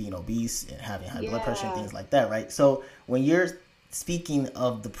 or being obese and having high blood pressure and things like that, right? So when you're speaking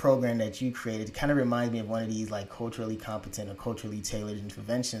of the program that you created, it kind of reminds me of one of these like culturally competent or culturally tailored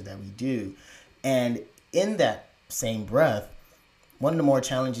interventions that we do. And in that same breath, one of the more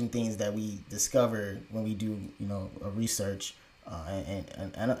challenging things that we discover when we do, a research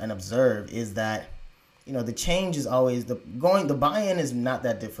and observe is that, the change is always the buy-in is not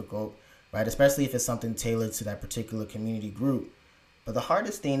that difficult, right? Especially if it's something tailored to that particular community group. But the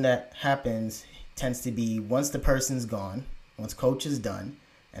hardest thing that happens tends to be once the person's gone, once coach is done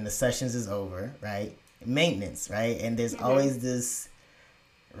and the sessions is over, right? Maintenance, right? And there's always this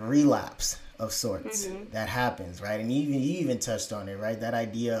relapse of sorts that happens, right? And you even touched on it, right? That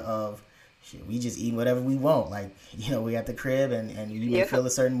idea of shit, we just eat whatever we want. Like, we at the crib and you may feel a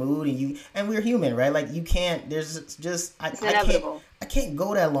certain mood and we're human, right? Like you can't, there's just, I can't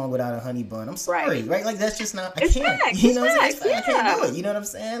go that long without a honey bun. I'm sorry, right? Like that's just not, I can't, I can't do it. You know what I'm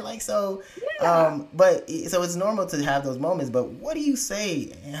saying? Like, so, but so it's normal to have those moments, but what do you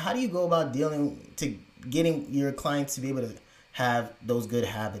say and how do you go about getting your clients to be able to have those good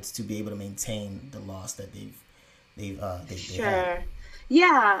habits to be able to maintain the loss that they've had?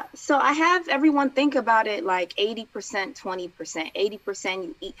 Yeah. So I have everyone think about it like 80%, 20%. 80%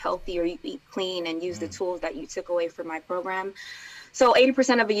 you eat healthy or you eat clean and use the tools that you took away from my program. So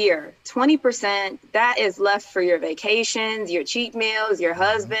 80% of a year, 20%, that is left for your vacations, your cheat meals, your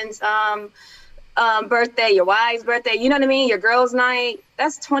husband's birthday, your wife's birthday, you know what I mean? Your girls' night,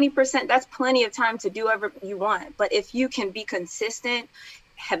 that's 20%. That's plenty of time to do whatever you want. But if you can be consistent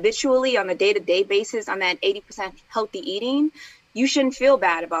habitually on a day-to-day basis on that 80% healthy eating, you shouldn't feel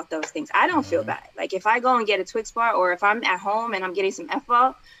bad about those things. I don't feel bad. Like if I go and get a Twix bar or if I'm at home and I'm getting some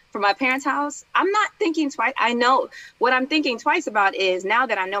F-ball from my parents' house, I'm not thinking twice. I know what I'm thinking twice about is now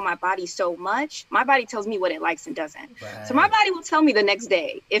that I know my body so much, my body tells me what it likes and doesn't. Right. So my body will tell me the next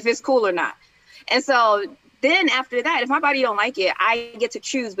day if it's cool or not. And so then after that, if my body don't like it, I get to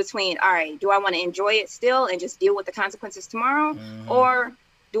choose between, all right, do I want to enjoy it still and just deal with the consequences tomorrow? Or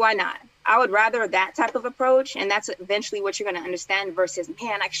do I not? I would rather that type of approach. And that's eventually what you're going to understand versus,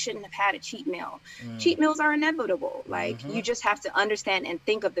 man, I shouldn't have had a cheat meal. Cheat meals are inevitable. Like you just have to understand and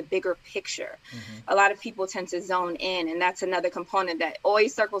think of the bigger picture. A lot of people tend to zone in. And that's another component that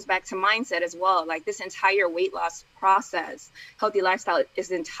always circles back to mindset as well. Like this entire weight loss process, healthy lifestyle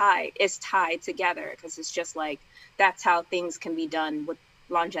is tied together because it's just like, that's how things can be done with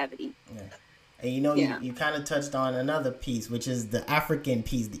longevity. Yeah. And you kind of touched on another piece, which is the African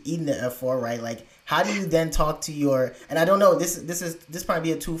piece, the eating the F4, right? Like, how do you then talk to your, and I don't know, this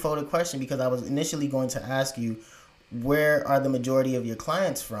probably be a twofold question because I was initially going to ask you, where are the majority of your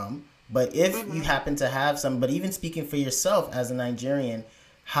clients from? But if you happen to have some, but even speaking for yourself as a Nigerian,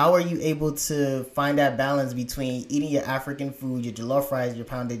 how are you able to find that balance between eating your African food, your jollof rice, your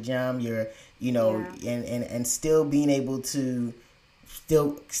pounded jam, your, and still being able to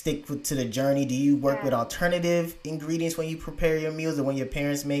still stick to the journey? Do you work with alternative ingredients when you prepare your meals or when your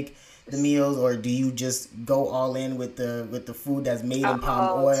parents make the meals, or do you just go all in with the food that's made in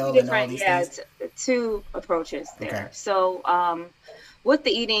palm oil and all these things? Two approaches there. Okay. So with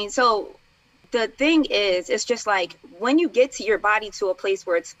the eating, so the thing is, it's just like when you get to your body to a place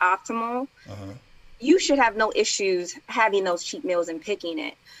where it's optimal, you should have no issues having those cheat meals and picking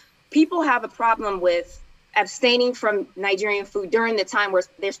it. People have a problem with abstaining from Nigerian food during the time where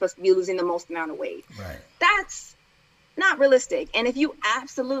they're supposed to be losing the most amount of weight. Right. That's not realistic. And if you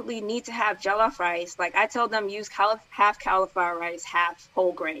absolutely need to have jollof rice, like I tell them use half cauliflower rice, half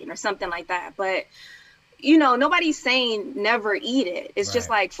whole grain or something like that. But, nobody's saying never eat it. It's just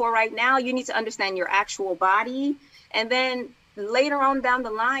like for right now, you need to understand your actual body. And then later on down the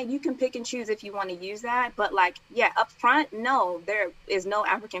line, you can pick and choose if you want to use that. But up front, no, there is no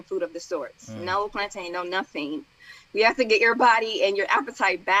African food of the sorts. No plantain, no nothing. You have to get your body and your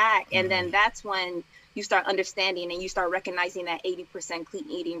appetite back. And then that's when you start understanding and you start recognizing that 80% clean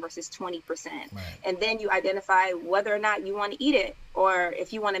eating versus 20%. Right. And then you identify whether or not you want to eat it, or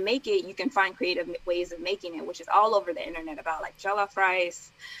if you want to make it, you can find creative ways of making it, which is all over the internet about like jollof rice,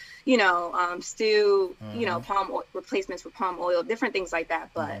 stew, palm oil, replacements for palm oil, different things like that.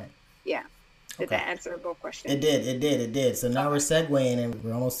 But did that answer both questions? It did. So now we're segueing and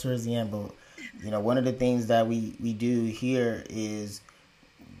we're almost towards the end, but one of the things that we do here is,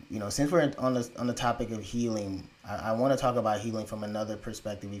 since we're on the topic of healing, I want to talk about healing from another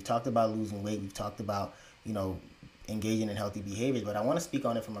perspective. We've talked about losing weight. We've talked about, engaging in healthy behaviors, but I want to speak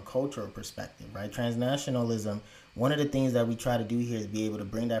on it from a cultural perspective, right? Transnationalism, one of the things that we try to do here is be able to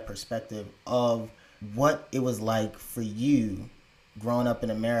bring that perspective of what it was like for you growing up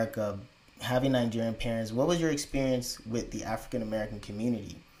in America, having Nigerian parents. What was your experience with the African American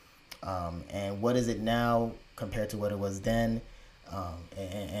community? And what is it now compared to what it was then?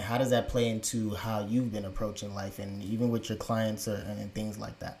 And how does that play into how you've been approaching life, and even with your clients and things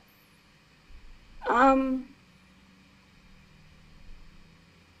like that?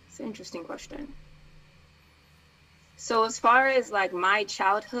 It's an interesting question. So as far as like my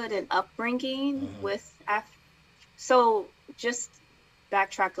childhood and upbringing with so just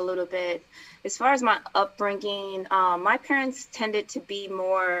backtrack a little bit. As far as my upbringing, my parents tended to be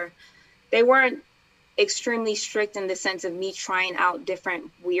more, they weren't extremely strict in the sense of me trying out different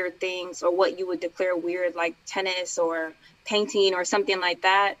weird things or what you would declare weird, like tennis or painting or something like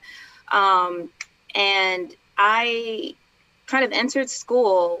that. And I kind of entered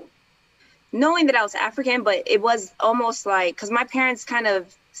school knowing that I was African, but it was almost like, because my parents kind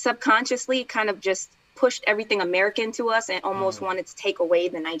of subconsciously kind of just pushed everything American to us and almost wanted to take away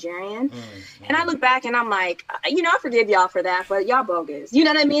the Nigerian. And I look back and I'm like, you know, I forgive y'all for that, but y'all bogus. You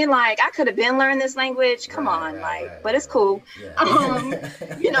know what I mean? Like, I could have been learning this language. Come on, but it's cool. Yeah.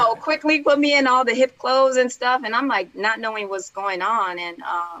 You know, quickly put me in all the hip clothes and stuff. And I'm like, not knowing what's going on. And,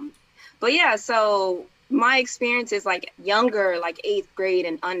 but yeah, so my experience is like younger, like 8th grade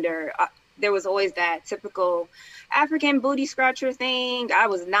and under, there was always that typical African booty scratcher thing. I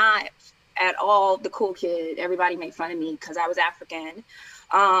was not at all the cool kid. Everybody made fun of me because I was African.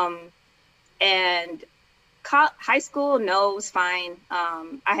 And high school, no, it was fine.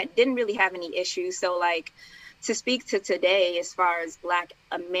 Didn't really have any issues. So like, to speak to today, as far as Black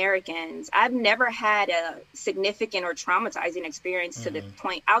Americans, I've never had a significant or traumatizing experience to the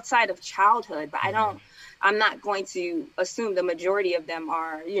point outside of childhood, but I'm not going to assume the majority of them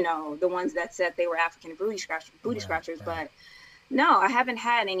are, you know, the ones that said they were African booty scratchers. But no, I haven't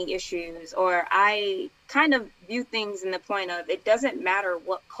had any issues, or I kind of view things in the point of, it doesn't matter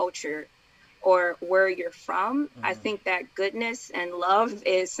what culture or where you're from. I think that goodness and love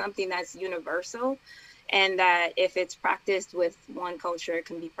is something that's universal, and that if it's practiced with one culture, it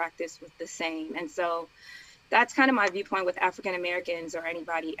can be practiced with the same. And so that's kind of my viewpoint with African Americans or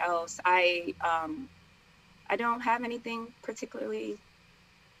anybody else. I don't have anything particularly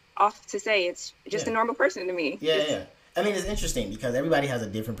off to say. It's just a normal person to me. Yeah. I mean, it's interesting because everybody has a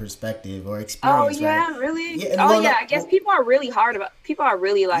different perspective or experience. Oh yeah, right? Really? Yeah, I guess people are really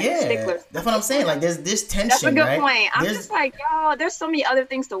like sticklers. That's what I'm saying. Like, there's this tension. That's a good right? point. I'm just like, yo, there's so many other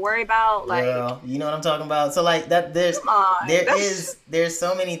things to worry about. Like, girl, you know what I'm talking about. So like that, there's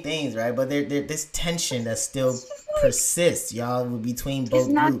so many things, right? But there this tension that still persists, y'all, between both groups.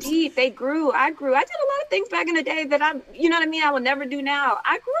 It's not deep. I grew. I did a lot of things back in the day that you know what I mean, I would never do now.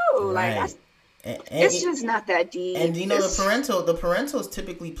 I grew. Right. Like, it's just not that deep. And you know, the parentals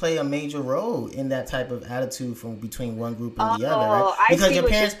typically play a major role in that type of attitude from between one group and the other, right?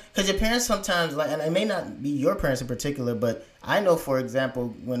 Because your parents sometimes, like, and it may not be your parents in particular, but I know, for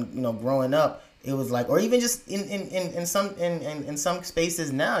example, when, you know, growing up, it was like, or even just in some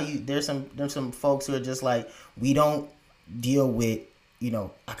spaces now, there's some folks who are just like, we don't deal with, you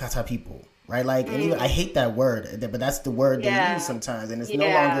know, Akata people. Right, like, and even I hate that word, but that's the word they use sometimes, and it's no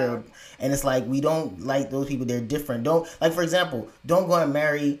longer. And it's like, we don't like those people; they're different. Don't, like, for example, don't go and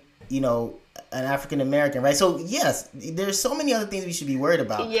marry, you know, an African American, right? So yes, there's so many other things we should be worried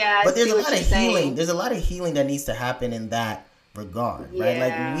about. Yeah, but there's a lot of healing. There's a lot of healing that needs to happen in that regard, right?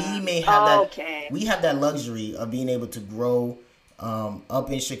 Like, we may have we have that luxury of being able to grow up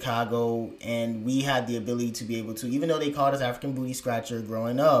in Chicago, and we had the ability to be able to, even though they called us African booty scratcher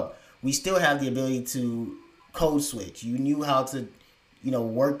growing up, we still have the ability to code switch. You knew how to, you know,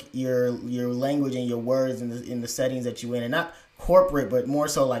 work your language and your words in the settings that you in, and not corporate, but more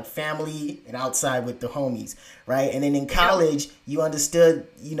so like family and outside with the homies, right? And then in college, you understood,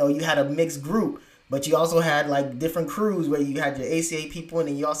 you know, you had a mixed group, but you also had like different crews where you had your ACA people, and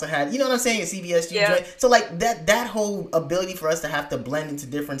then you also had, you know what I'm saying, your CBSU. So like that whole ability for us to have to blend into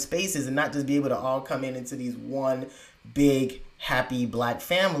different spaces and not just be able to all come into these one big happy Black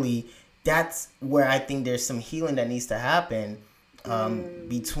family, that's where I think there's some healing that needs to happen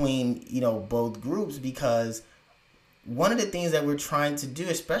between, you know, both groups, because one of the things that we're trying to do,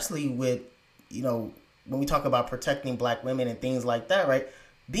 especially with, you know, when we talk about protecting Black women and things like that, right,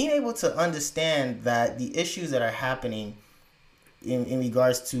 being able to understand that the issues that are happening in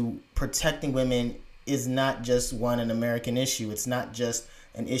regards to protecting women is not just an American issue. It's not just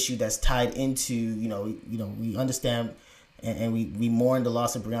an issue that's tied into, you know, we understand and we mourn the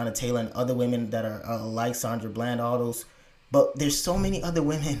loss of Breonna Taylor and other women that are like Sandra Bland, all those. But there's so many other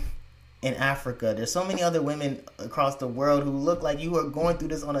women in Africa. There's so many other women across the world who look like you are going through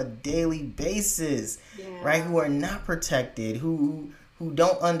this on a daily basis, right? Who are not protected, who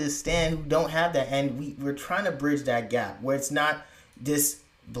don't understand, who don't have that. And we're trying to bridge that gap where it's not this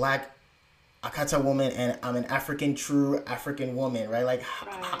Black Akata woman and I'm an true African woman, right? Like,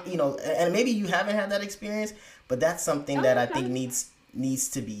 you know, and maybe you haven't had that experience, but that's something that I think needs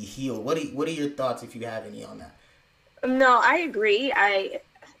to be healed. What are your thoughts, if you have any, on that? No, I agree.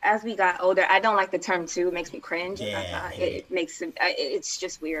 As we got older, I don't like the term too. It makes me cringe. Yeah, it's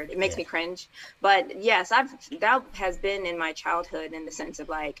just weird. It makes me cringe. But yes, that has been in my childhood, in the sense of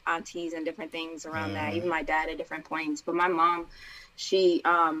like aunties and different things around that. Even my dad at different points. But my mom, she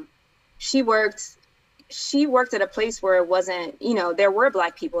worked at a place where it wasn't, you know, there were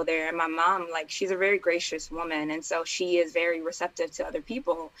Black people there. And my mom, like, she's a very gracious woman. And so she is very receptive to other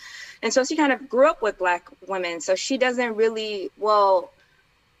people. And so she kind of grew up with Black women. So she doesn't really, well,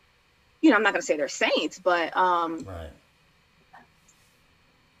 you know, I'm not going to say they're saints, but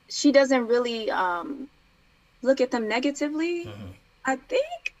she doesn't really look at them negatively. I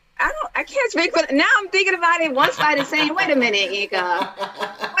think. I can't speak for, now I'm thinking about it. One side is saying, wait a minute, Ika.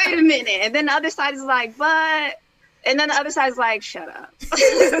 Wait a minute. And then the other side is like, but, and then the other side is like, shut up.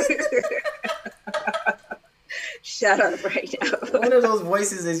 Shut up right now. One of those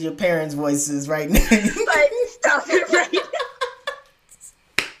voices is your parents' voices right now. Like, stop it right now.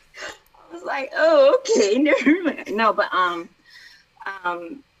 I was like, oh, okay, never mind. No, but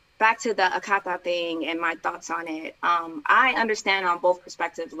back to the Akata thing and my thoughts on it. I understand on both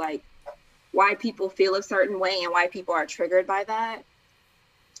perspectives, like why people feel a certain way and why people are triggered by that.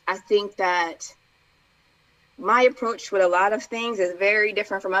 I think that my approach with a lot of things is very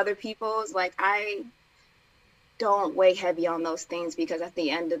different from other people's. Like, I don't weigh heavy on those things, because at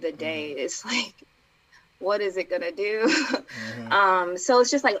the end of the day, it's like, what is it gonna do? So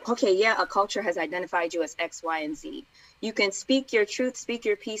it's just like, okay, yeah, a culture has identified you as X, Y, and Z. You can speak your truth, speak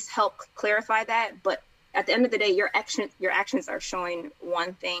your piece, help clarify that. But at the end of the day, your actions are showing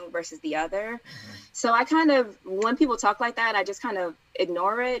one thing versus the other. So I kind of, when people talk like that, I just kind of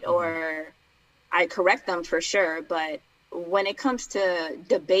ignore it, or I correct them for sure. But when it comes to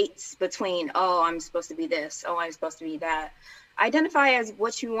debates between, oh, I'm supposed to be this, oh, I'm supposed to be that, identify as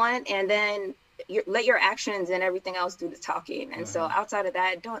what you want, and then let your actions and everything else do the talking. And so outside of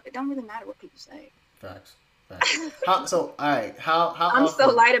that, it don't really matter what people say. Facts. So, all right, how I'm often,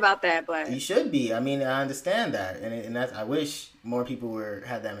 so light about that, but you should be. I mean, I understand that, and that's, I wish more people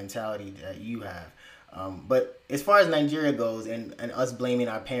had that mentality that you have. But as far as Nigeria goes, and us blaming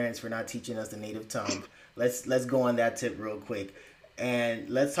our parents for not teaching us the native tongue, let's go on that tip real quick, and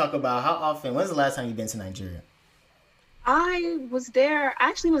let's talk about how often. When's the last time you've been to Nigeria? I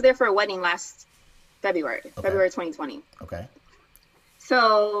actually was there for a wedding last February 2020. Okay.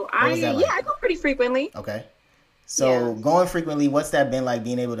 So I go pretty frequently. Okay. So going frequently, what's that been like,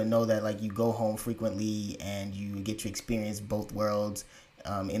 being able to know that like you go home frequently and you get to experience both worlds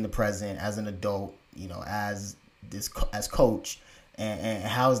in the present as an adult, you know, as coach, and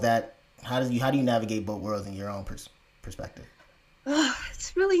how do you navigate both worlds in your own perspective?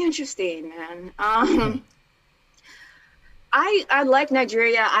 It's really interesting, man. I like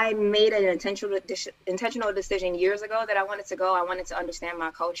Nigeria. I made an intentional decision years ago that I wanted to go. I wanted to understand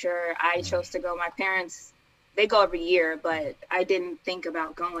my culture. I chose to go. My parents, they go every year, but I didn't think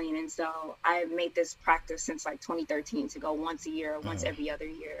about going. And so I made this practice since like 2013 to go once a year, once every other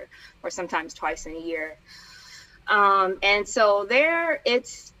year, or sometimes twice in a year. And so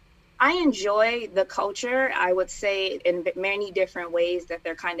I enjoy the culture, I would say, in many different ways that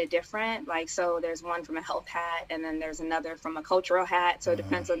they're kind of different. Like, so there's one from a health hat, and then there's another from a cultural hat. So it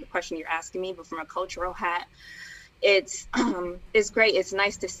depends on the question you're asking me. But from a cultural hat, it's great. It's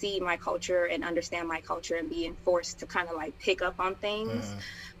nice to see my culture and understand my culture and being forced to kind of like pick up on things.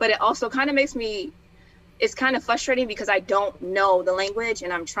 But it also kind of it's kind of frustrating because I don't know the language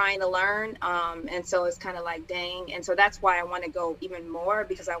and I'm trying to learn. And so it's kind of like, dang. And so that's why I want to go even more,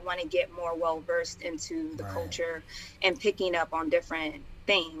 because I want to get more well-versed into the culture and picking up on different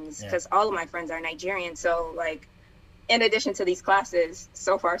things, because all of my friends are Nigerian. So like, in addition to these classes,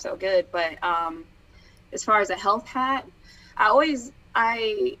 so far so good. But as far as a health hat,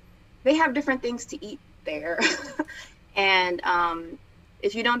 they have different things to eat there. And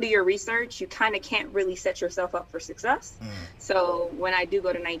if you don't do your research, you kind of can't really set yourself up for success. So when I do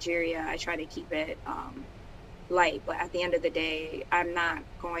go to Nigeria, I try to keep it light. But at the end of the day, I'm not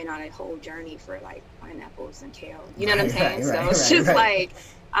going on a whole journey for like pineapples and kale. You know what I'm saying? So it's just like,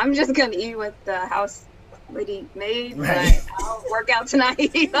 I'm just going to eat what the house lady made, but I'll work out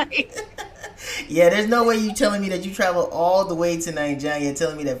tonight. Like, yeah, there's no way you telling me that you travel all the way to Nigeria. You're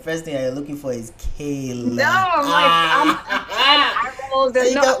telling me that first thing you're looking for is kale. No, I'm like, I rolled.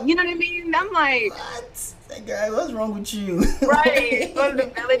 You know what I mean? I'm like, what? Girl, what's wrong with you? Right. Go to the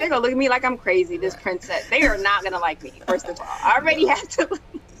village. They're gonna look at me like I'm crazy. This princess. They are not gonna like me. First of all, I already have to.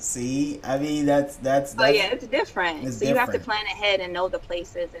 See, I mean, that's Oh yeah, it's different. it's So you have to different. plan ahead and know the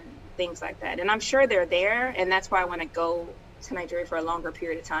places and things like that. And I'm sure they're there, and that's why I want to go to Nigeria for a longer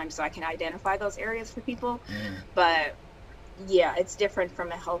period of time so I can identify those areas for people. But yeah, it's different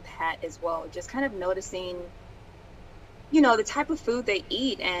from a health hat as well. Just kind of noticing, you know, the type of food they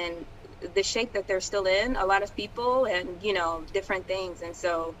eat and the shape that they're still in, a lot of people, and you know, different things. And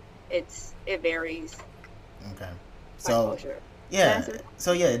so it varies Okay. by So culture. yeah, Answer?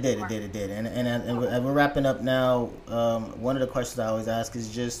 so yeah, it did, and we're wrapping up now. One of the questions I always ask is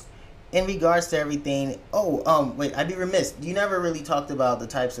just in regards to everything. Oh, wait, I'd be remiss. You never really talked about the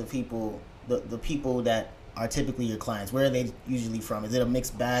types of people, the people that are typically your clients. Where are they usually from? Is it a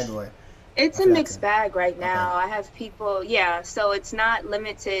mixed bag or? It's I a forgot to. mixed bag right now. Okay. I have people, yeah, so it's not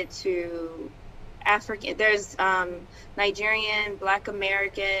limited to African. There's Nigerian, Black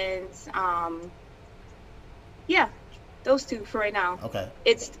Americans, yeah, those two for right now. Okay.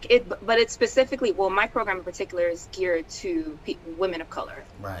 But it's specifically, well, my program in particular is geared to women of color.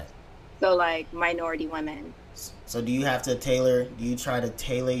 Right. So like minority women. So do you try to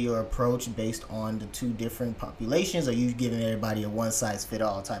tailor your approach based on the two different populations, or you giving everybody a one size fit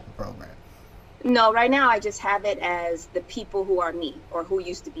all type of program? No, right now I just have it as the people who are me or who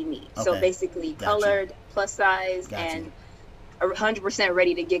used to be me. So Okay. basically Gotcha. colored, plus size, Gotcha. and 100%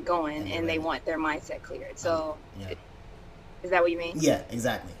 ready to get going, And and they ready. want their mindset cleared. So Yeah. is that what you mean? Yeah,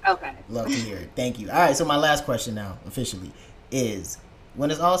 exactly. Okay. Love to hear it. Thank you. All right, so my last question now, officially, is when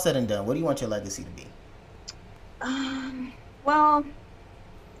it's all said and done, what do you want your legacy to be? Well,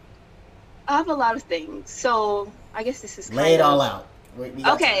 I have a lot of things. So I guess this is kind Lay it of all out. We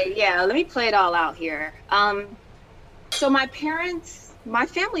got okay. Yeah, let me play it all out here. So my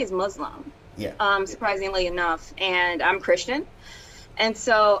family is Muslim. Yeah. Surprisingly enough, and I'm Christian, and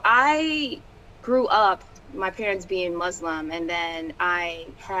so I grew up, my parents being Muslim, and then I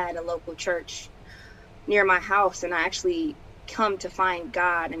had a local church near my house, and I actually come to find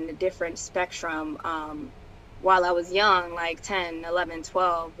God in a different spectrum while I was young, like 10, 11,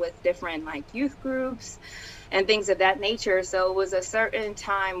 12, with different like youth groups and things of that nature. So it was a certain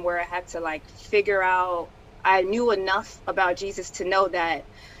time where I had to like figure out, I knew enough about Jesus to know that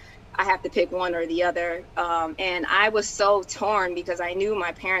I have to pick one or the other. And I was so torn because I knew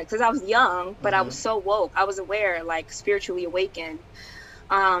my parents, because I was young, but I was so woke. I was aware, like spiritually awakened.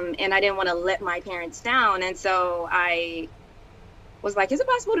 And I didn't want to let my parents down. And so I was like, is it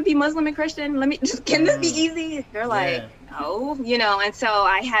possible to be Muslim and Christian? Can this be easy? They're like, no, you know. And so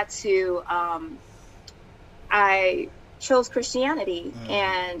I had to, I chose Christianity,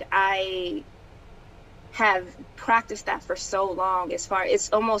 and I have practiced that for so long.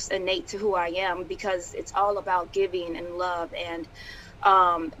 It's almost innate to who I am, because it's all about giving and love and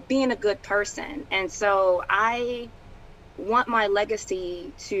being a good person. And so I want my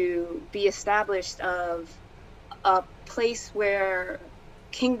legacy to be established of a place where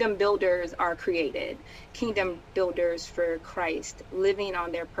kingdom builders are created, kingdom builders for Christ, living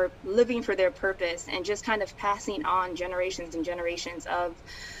for their purpose, and just kind of passing on generations and generations of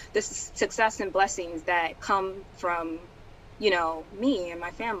the success and blessings that come from, you know, me and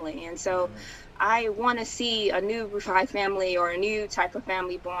my family. And so I want to see a new Rufai family, or a new type of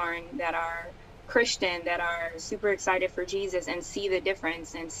family born, that are Christian, that are super excited for Jesus, and see the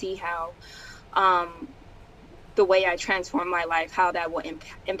difference, and see how the way I transform my life, how that will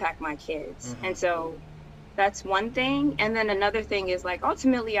impact my kids. And so that's one thing. And then another thing is, like,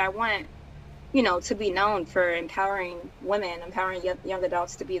 ultimately I want, you know, to be known for empowering women, empowering young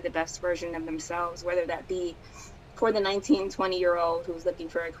adults to be the best version of themselves, whether that be for the 19, 20-year-old who's looking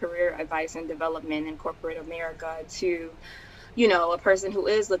for a career advice and development in corporate America, to, you know, a person who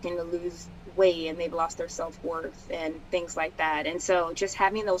is looking to lose weight and they've lost their self-worth and things like that. And so just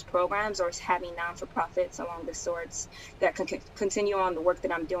having those programs, or having non-for-profits along the sorts that can continue on the work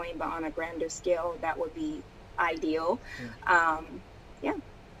that I'm doing, but on a grander scale, that would be ideal. Yeah.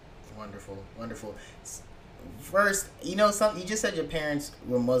 Wonderful. First, you know, you just said your parents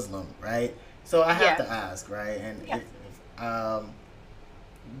were Muslim, right? So I have to ask, right? And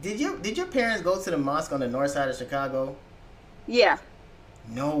did your parents go to the mosque on the north side of Chicago? Yeah.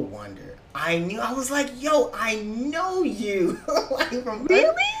 No wonder. I was like, yo, I know you.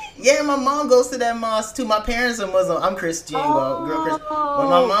 Really? Yeah, my mom goes to that mosque too. My parents are Muslim. I'm Christian. Christian. But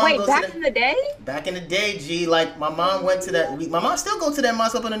my mom wait, goes back in the day? Back in the day, G, like my mom went to that. My mom still goes to that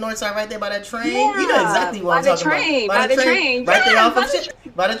mosque up on the north side, right there by that train. Yeah, you know exactly what I'm talking about. By the train. Right there Yeah, off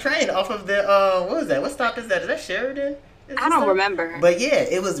of by the train, off of the what was that? What stop is that? Is that Sheridan? I don't remember. But yeah,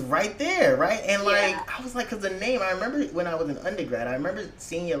 it was right there, right? And like, Yeah. I was like, because the name, I remember when I was an undergrad, I remember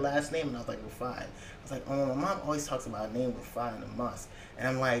seeing your last name and I was like, Rufai. I was like, oh, my mom always talks about a name Rufai in the mosque. And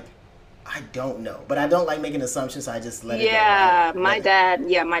I'm like, I don't know. But I don't like making assumptions, so I just let it go. Yeah, right? my dad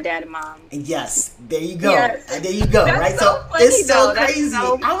and mom. Yes, there you go. Yes. There you go, That's right? so funny, it's so though. That's crazy.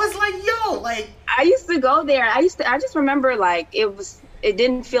 so- I was like, yo, like, I used to go there. I just remember like it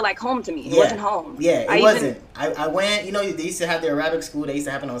didn't feel like home to me. It wasn't home. Yeah, it wasn't. I went, you know, they used to have the Arabic school. They used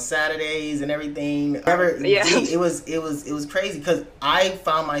to happen on Saturdays and everything. Yeah. It was crazy because I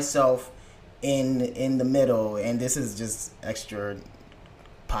found myself in the middle, and this is just extra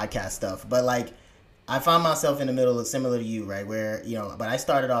podcast stuff, but like, I found myself in the middle of similar to you, right? Where, you know, but I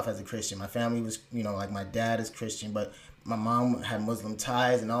started off as a Christian. My family was, you know, like my dad is Christian, but my mom had Muslim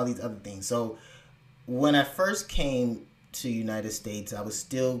ties and all these other things. So when I first came to United States, I was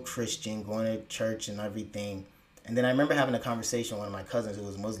still Christian, going to church and everything. And then I remember having a conversation with one of my cousins who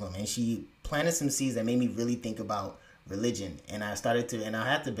was Muslim, and she planted some seeds that made me really think about religion. And I started to, and I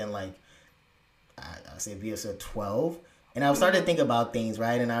had to have been like, I say be 12. And I started to think about things,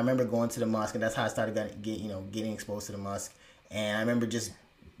 right? And I remember going to the mosque, and that's how I started getting exposed to the mosque. And I remember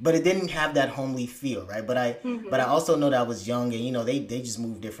but it didn't have that homely feel, right? But I also know that I was young, and you know, they just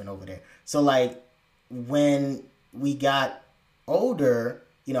moved different over there. So like when we got older,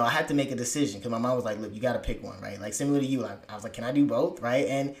 you know, I had to make a decision because my mom was like, look, you got to pick one, right? Like similar to you, like I was like, can I do both, right?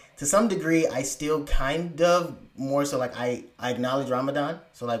 And to some degree, I still kind of more so like I acknowledge Ramadan.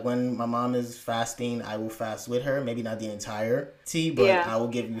 So like when my mom is fasting, I will fast with her. Maybe not the entirety, but I will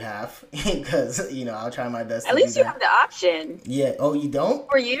give you half because, you know, I'll try my best. At least you have the option. Yeah. Oh, you don't?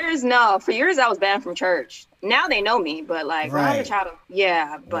 For years, no. For years, I was banned from church. Now they know me, but like when I was a child,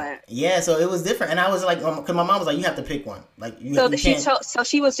 but yeah. So it was different, and I was like, because my mom was like, you have to pick one. Like you can't. So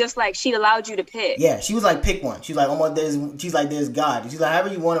she was just like, she allowed you to pick. Yeah, she was like, pick one. She's like, there's God. She's like, however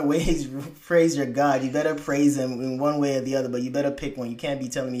you want to praise your God, you better praise him in one way or the other, but you better pick one. You can't be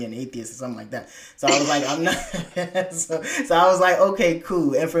telling me you're an atheist or something like that. So I was like, I'm not. so I was like, okay,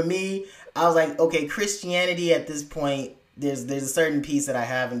 cool. And for me, I was like, okay, Christianity at this point, there's a certain piece that I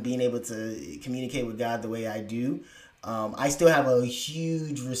have in being able to communicate with God the way I do. I still have a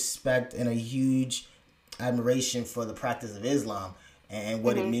huge respect and a huge admiration for the practice of Islam and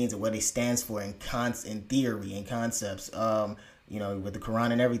what it means and what it stands for in theory and concepts. You know, with the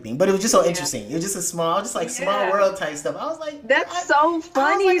Quran and everything. But it was just so interesting. It was just small world type stuff. I was like, that's so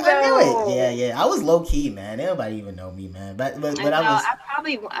funny though. I knew it. Yeah. I was low key, man. Nobody even know me, man. But I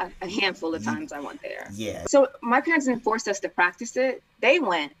probably a handful of times I went there. Yeah. So my parents didn't force us to practice it. They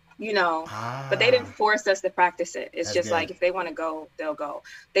went, you know, but they didn't force us to practice it. It's just good. Like if they want to go, they'll go.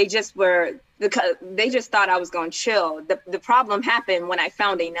 They just thought I was going to chill. The problem happened when I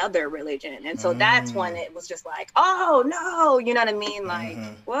found another religion. And so that's when it was just like, oh no, you know what I mean? Like,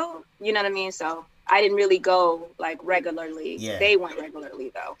 well, you know what I mean? So I didn't really go like regularly. Yeah. They went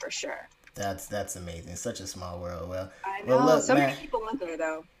regularly though, for sure. That's amazing. Such a small world. Well, I know. Look, so many people went there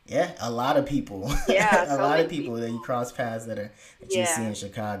though. Yeah, a lot of people. Yeah, a lot of people that you cross paths that you see in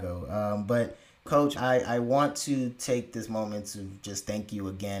Chicago. But Coach, I want to take this moment to just thank you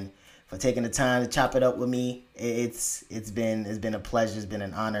again for taking the time to chop it up with me. It's been a pleasure. It's been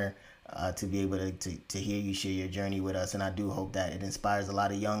an honor to be able to hear you share your journey with us, and I do hope that it inspires a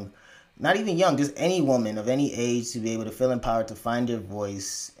lot of young, not even young, just any woman of any age to be able to feel empowered to find their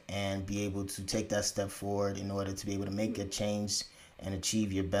voice and be able to take that step forward in order to be able to make a change and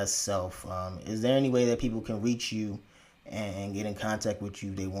achieve your best self. Is there any way that people can reach you and get in contact with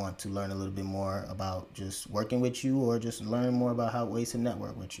you? They want to learn a little bit more about just working with you or just learn more about ways to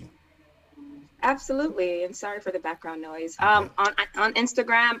network with you. Absolutely. And sorry for the background noise. Okay. On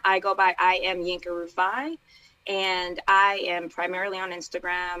Instagram, I go by I am Yinka Rufai. And I am primarily on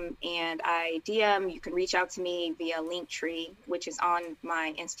Instagram, and I DM. You can reach out to me via Linktree, which is on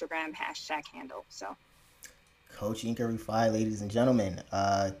my Instagram # handle. So, Coach Yinka Rufai, ladies and gentlemen,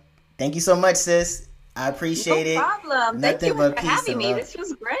 thank you so much, sis. I appreciate it. No problem. Thank you for having me. This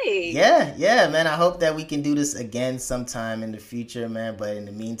was great. Yeah, man. I hope that we can do this again sometime in the future, man. But in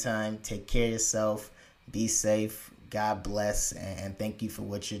the meantime, take care of yourself. Be safe. God bless, and thank you for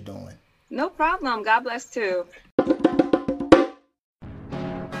what you're doing. No problem. God bless too.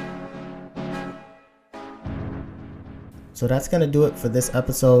 So that's going to do it for this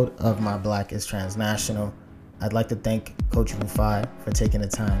episode of My Black is Transnational. I'd like to thank Coach Rufai for taking the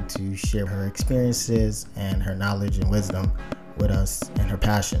time to share her experiences and her knowledge and wisdom with us and her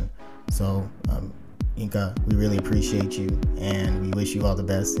passion. So, Yinka, we really appreciate you and we wish you all the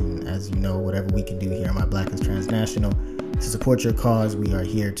best. And as you know, whatever we can do here at My Black is Transnational to support your cause, we are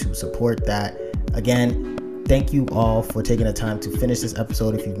here to support that. Again, Thank you all for taking the time to finish this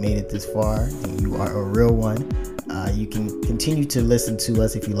episode. If you've made it this far, then you are a real one. You can continue to listen to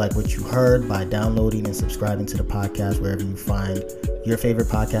us if you like what you heard by downloading and subscribing to the podcast wherever you find your favorite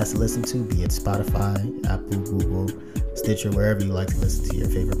podcast to listen to, be it Spotify, Apple, Google, Stitcher, wherever you like to listen to your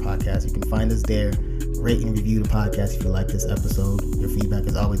favorite podcast. You can find us there. Rate and review the podcast if you like this episode. Your feedback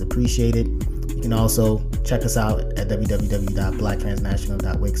is always appreciated. You can also check us out at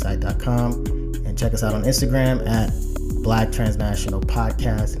www.blacktransnational.wixsite.com and check us out on Instagram at Black Transnational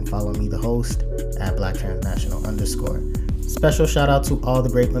Podcast and follow me, the host, at Black Transnational _. Special shout out to all the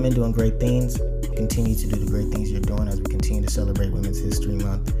great women doing great things. Continue to do the great things you're doing as we continue to celebrate Women's History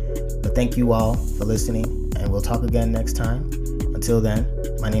Month. But thank you all for listening, and we'll talk again next time. Until then,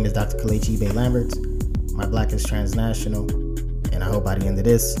 my name is Dr. Kalechi Bay Lamberts. My Black is transnational, and I hope by the end of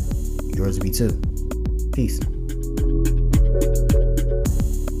this, yours will be too. Peace.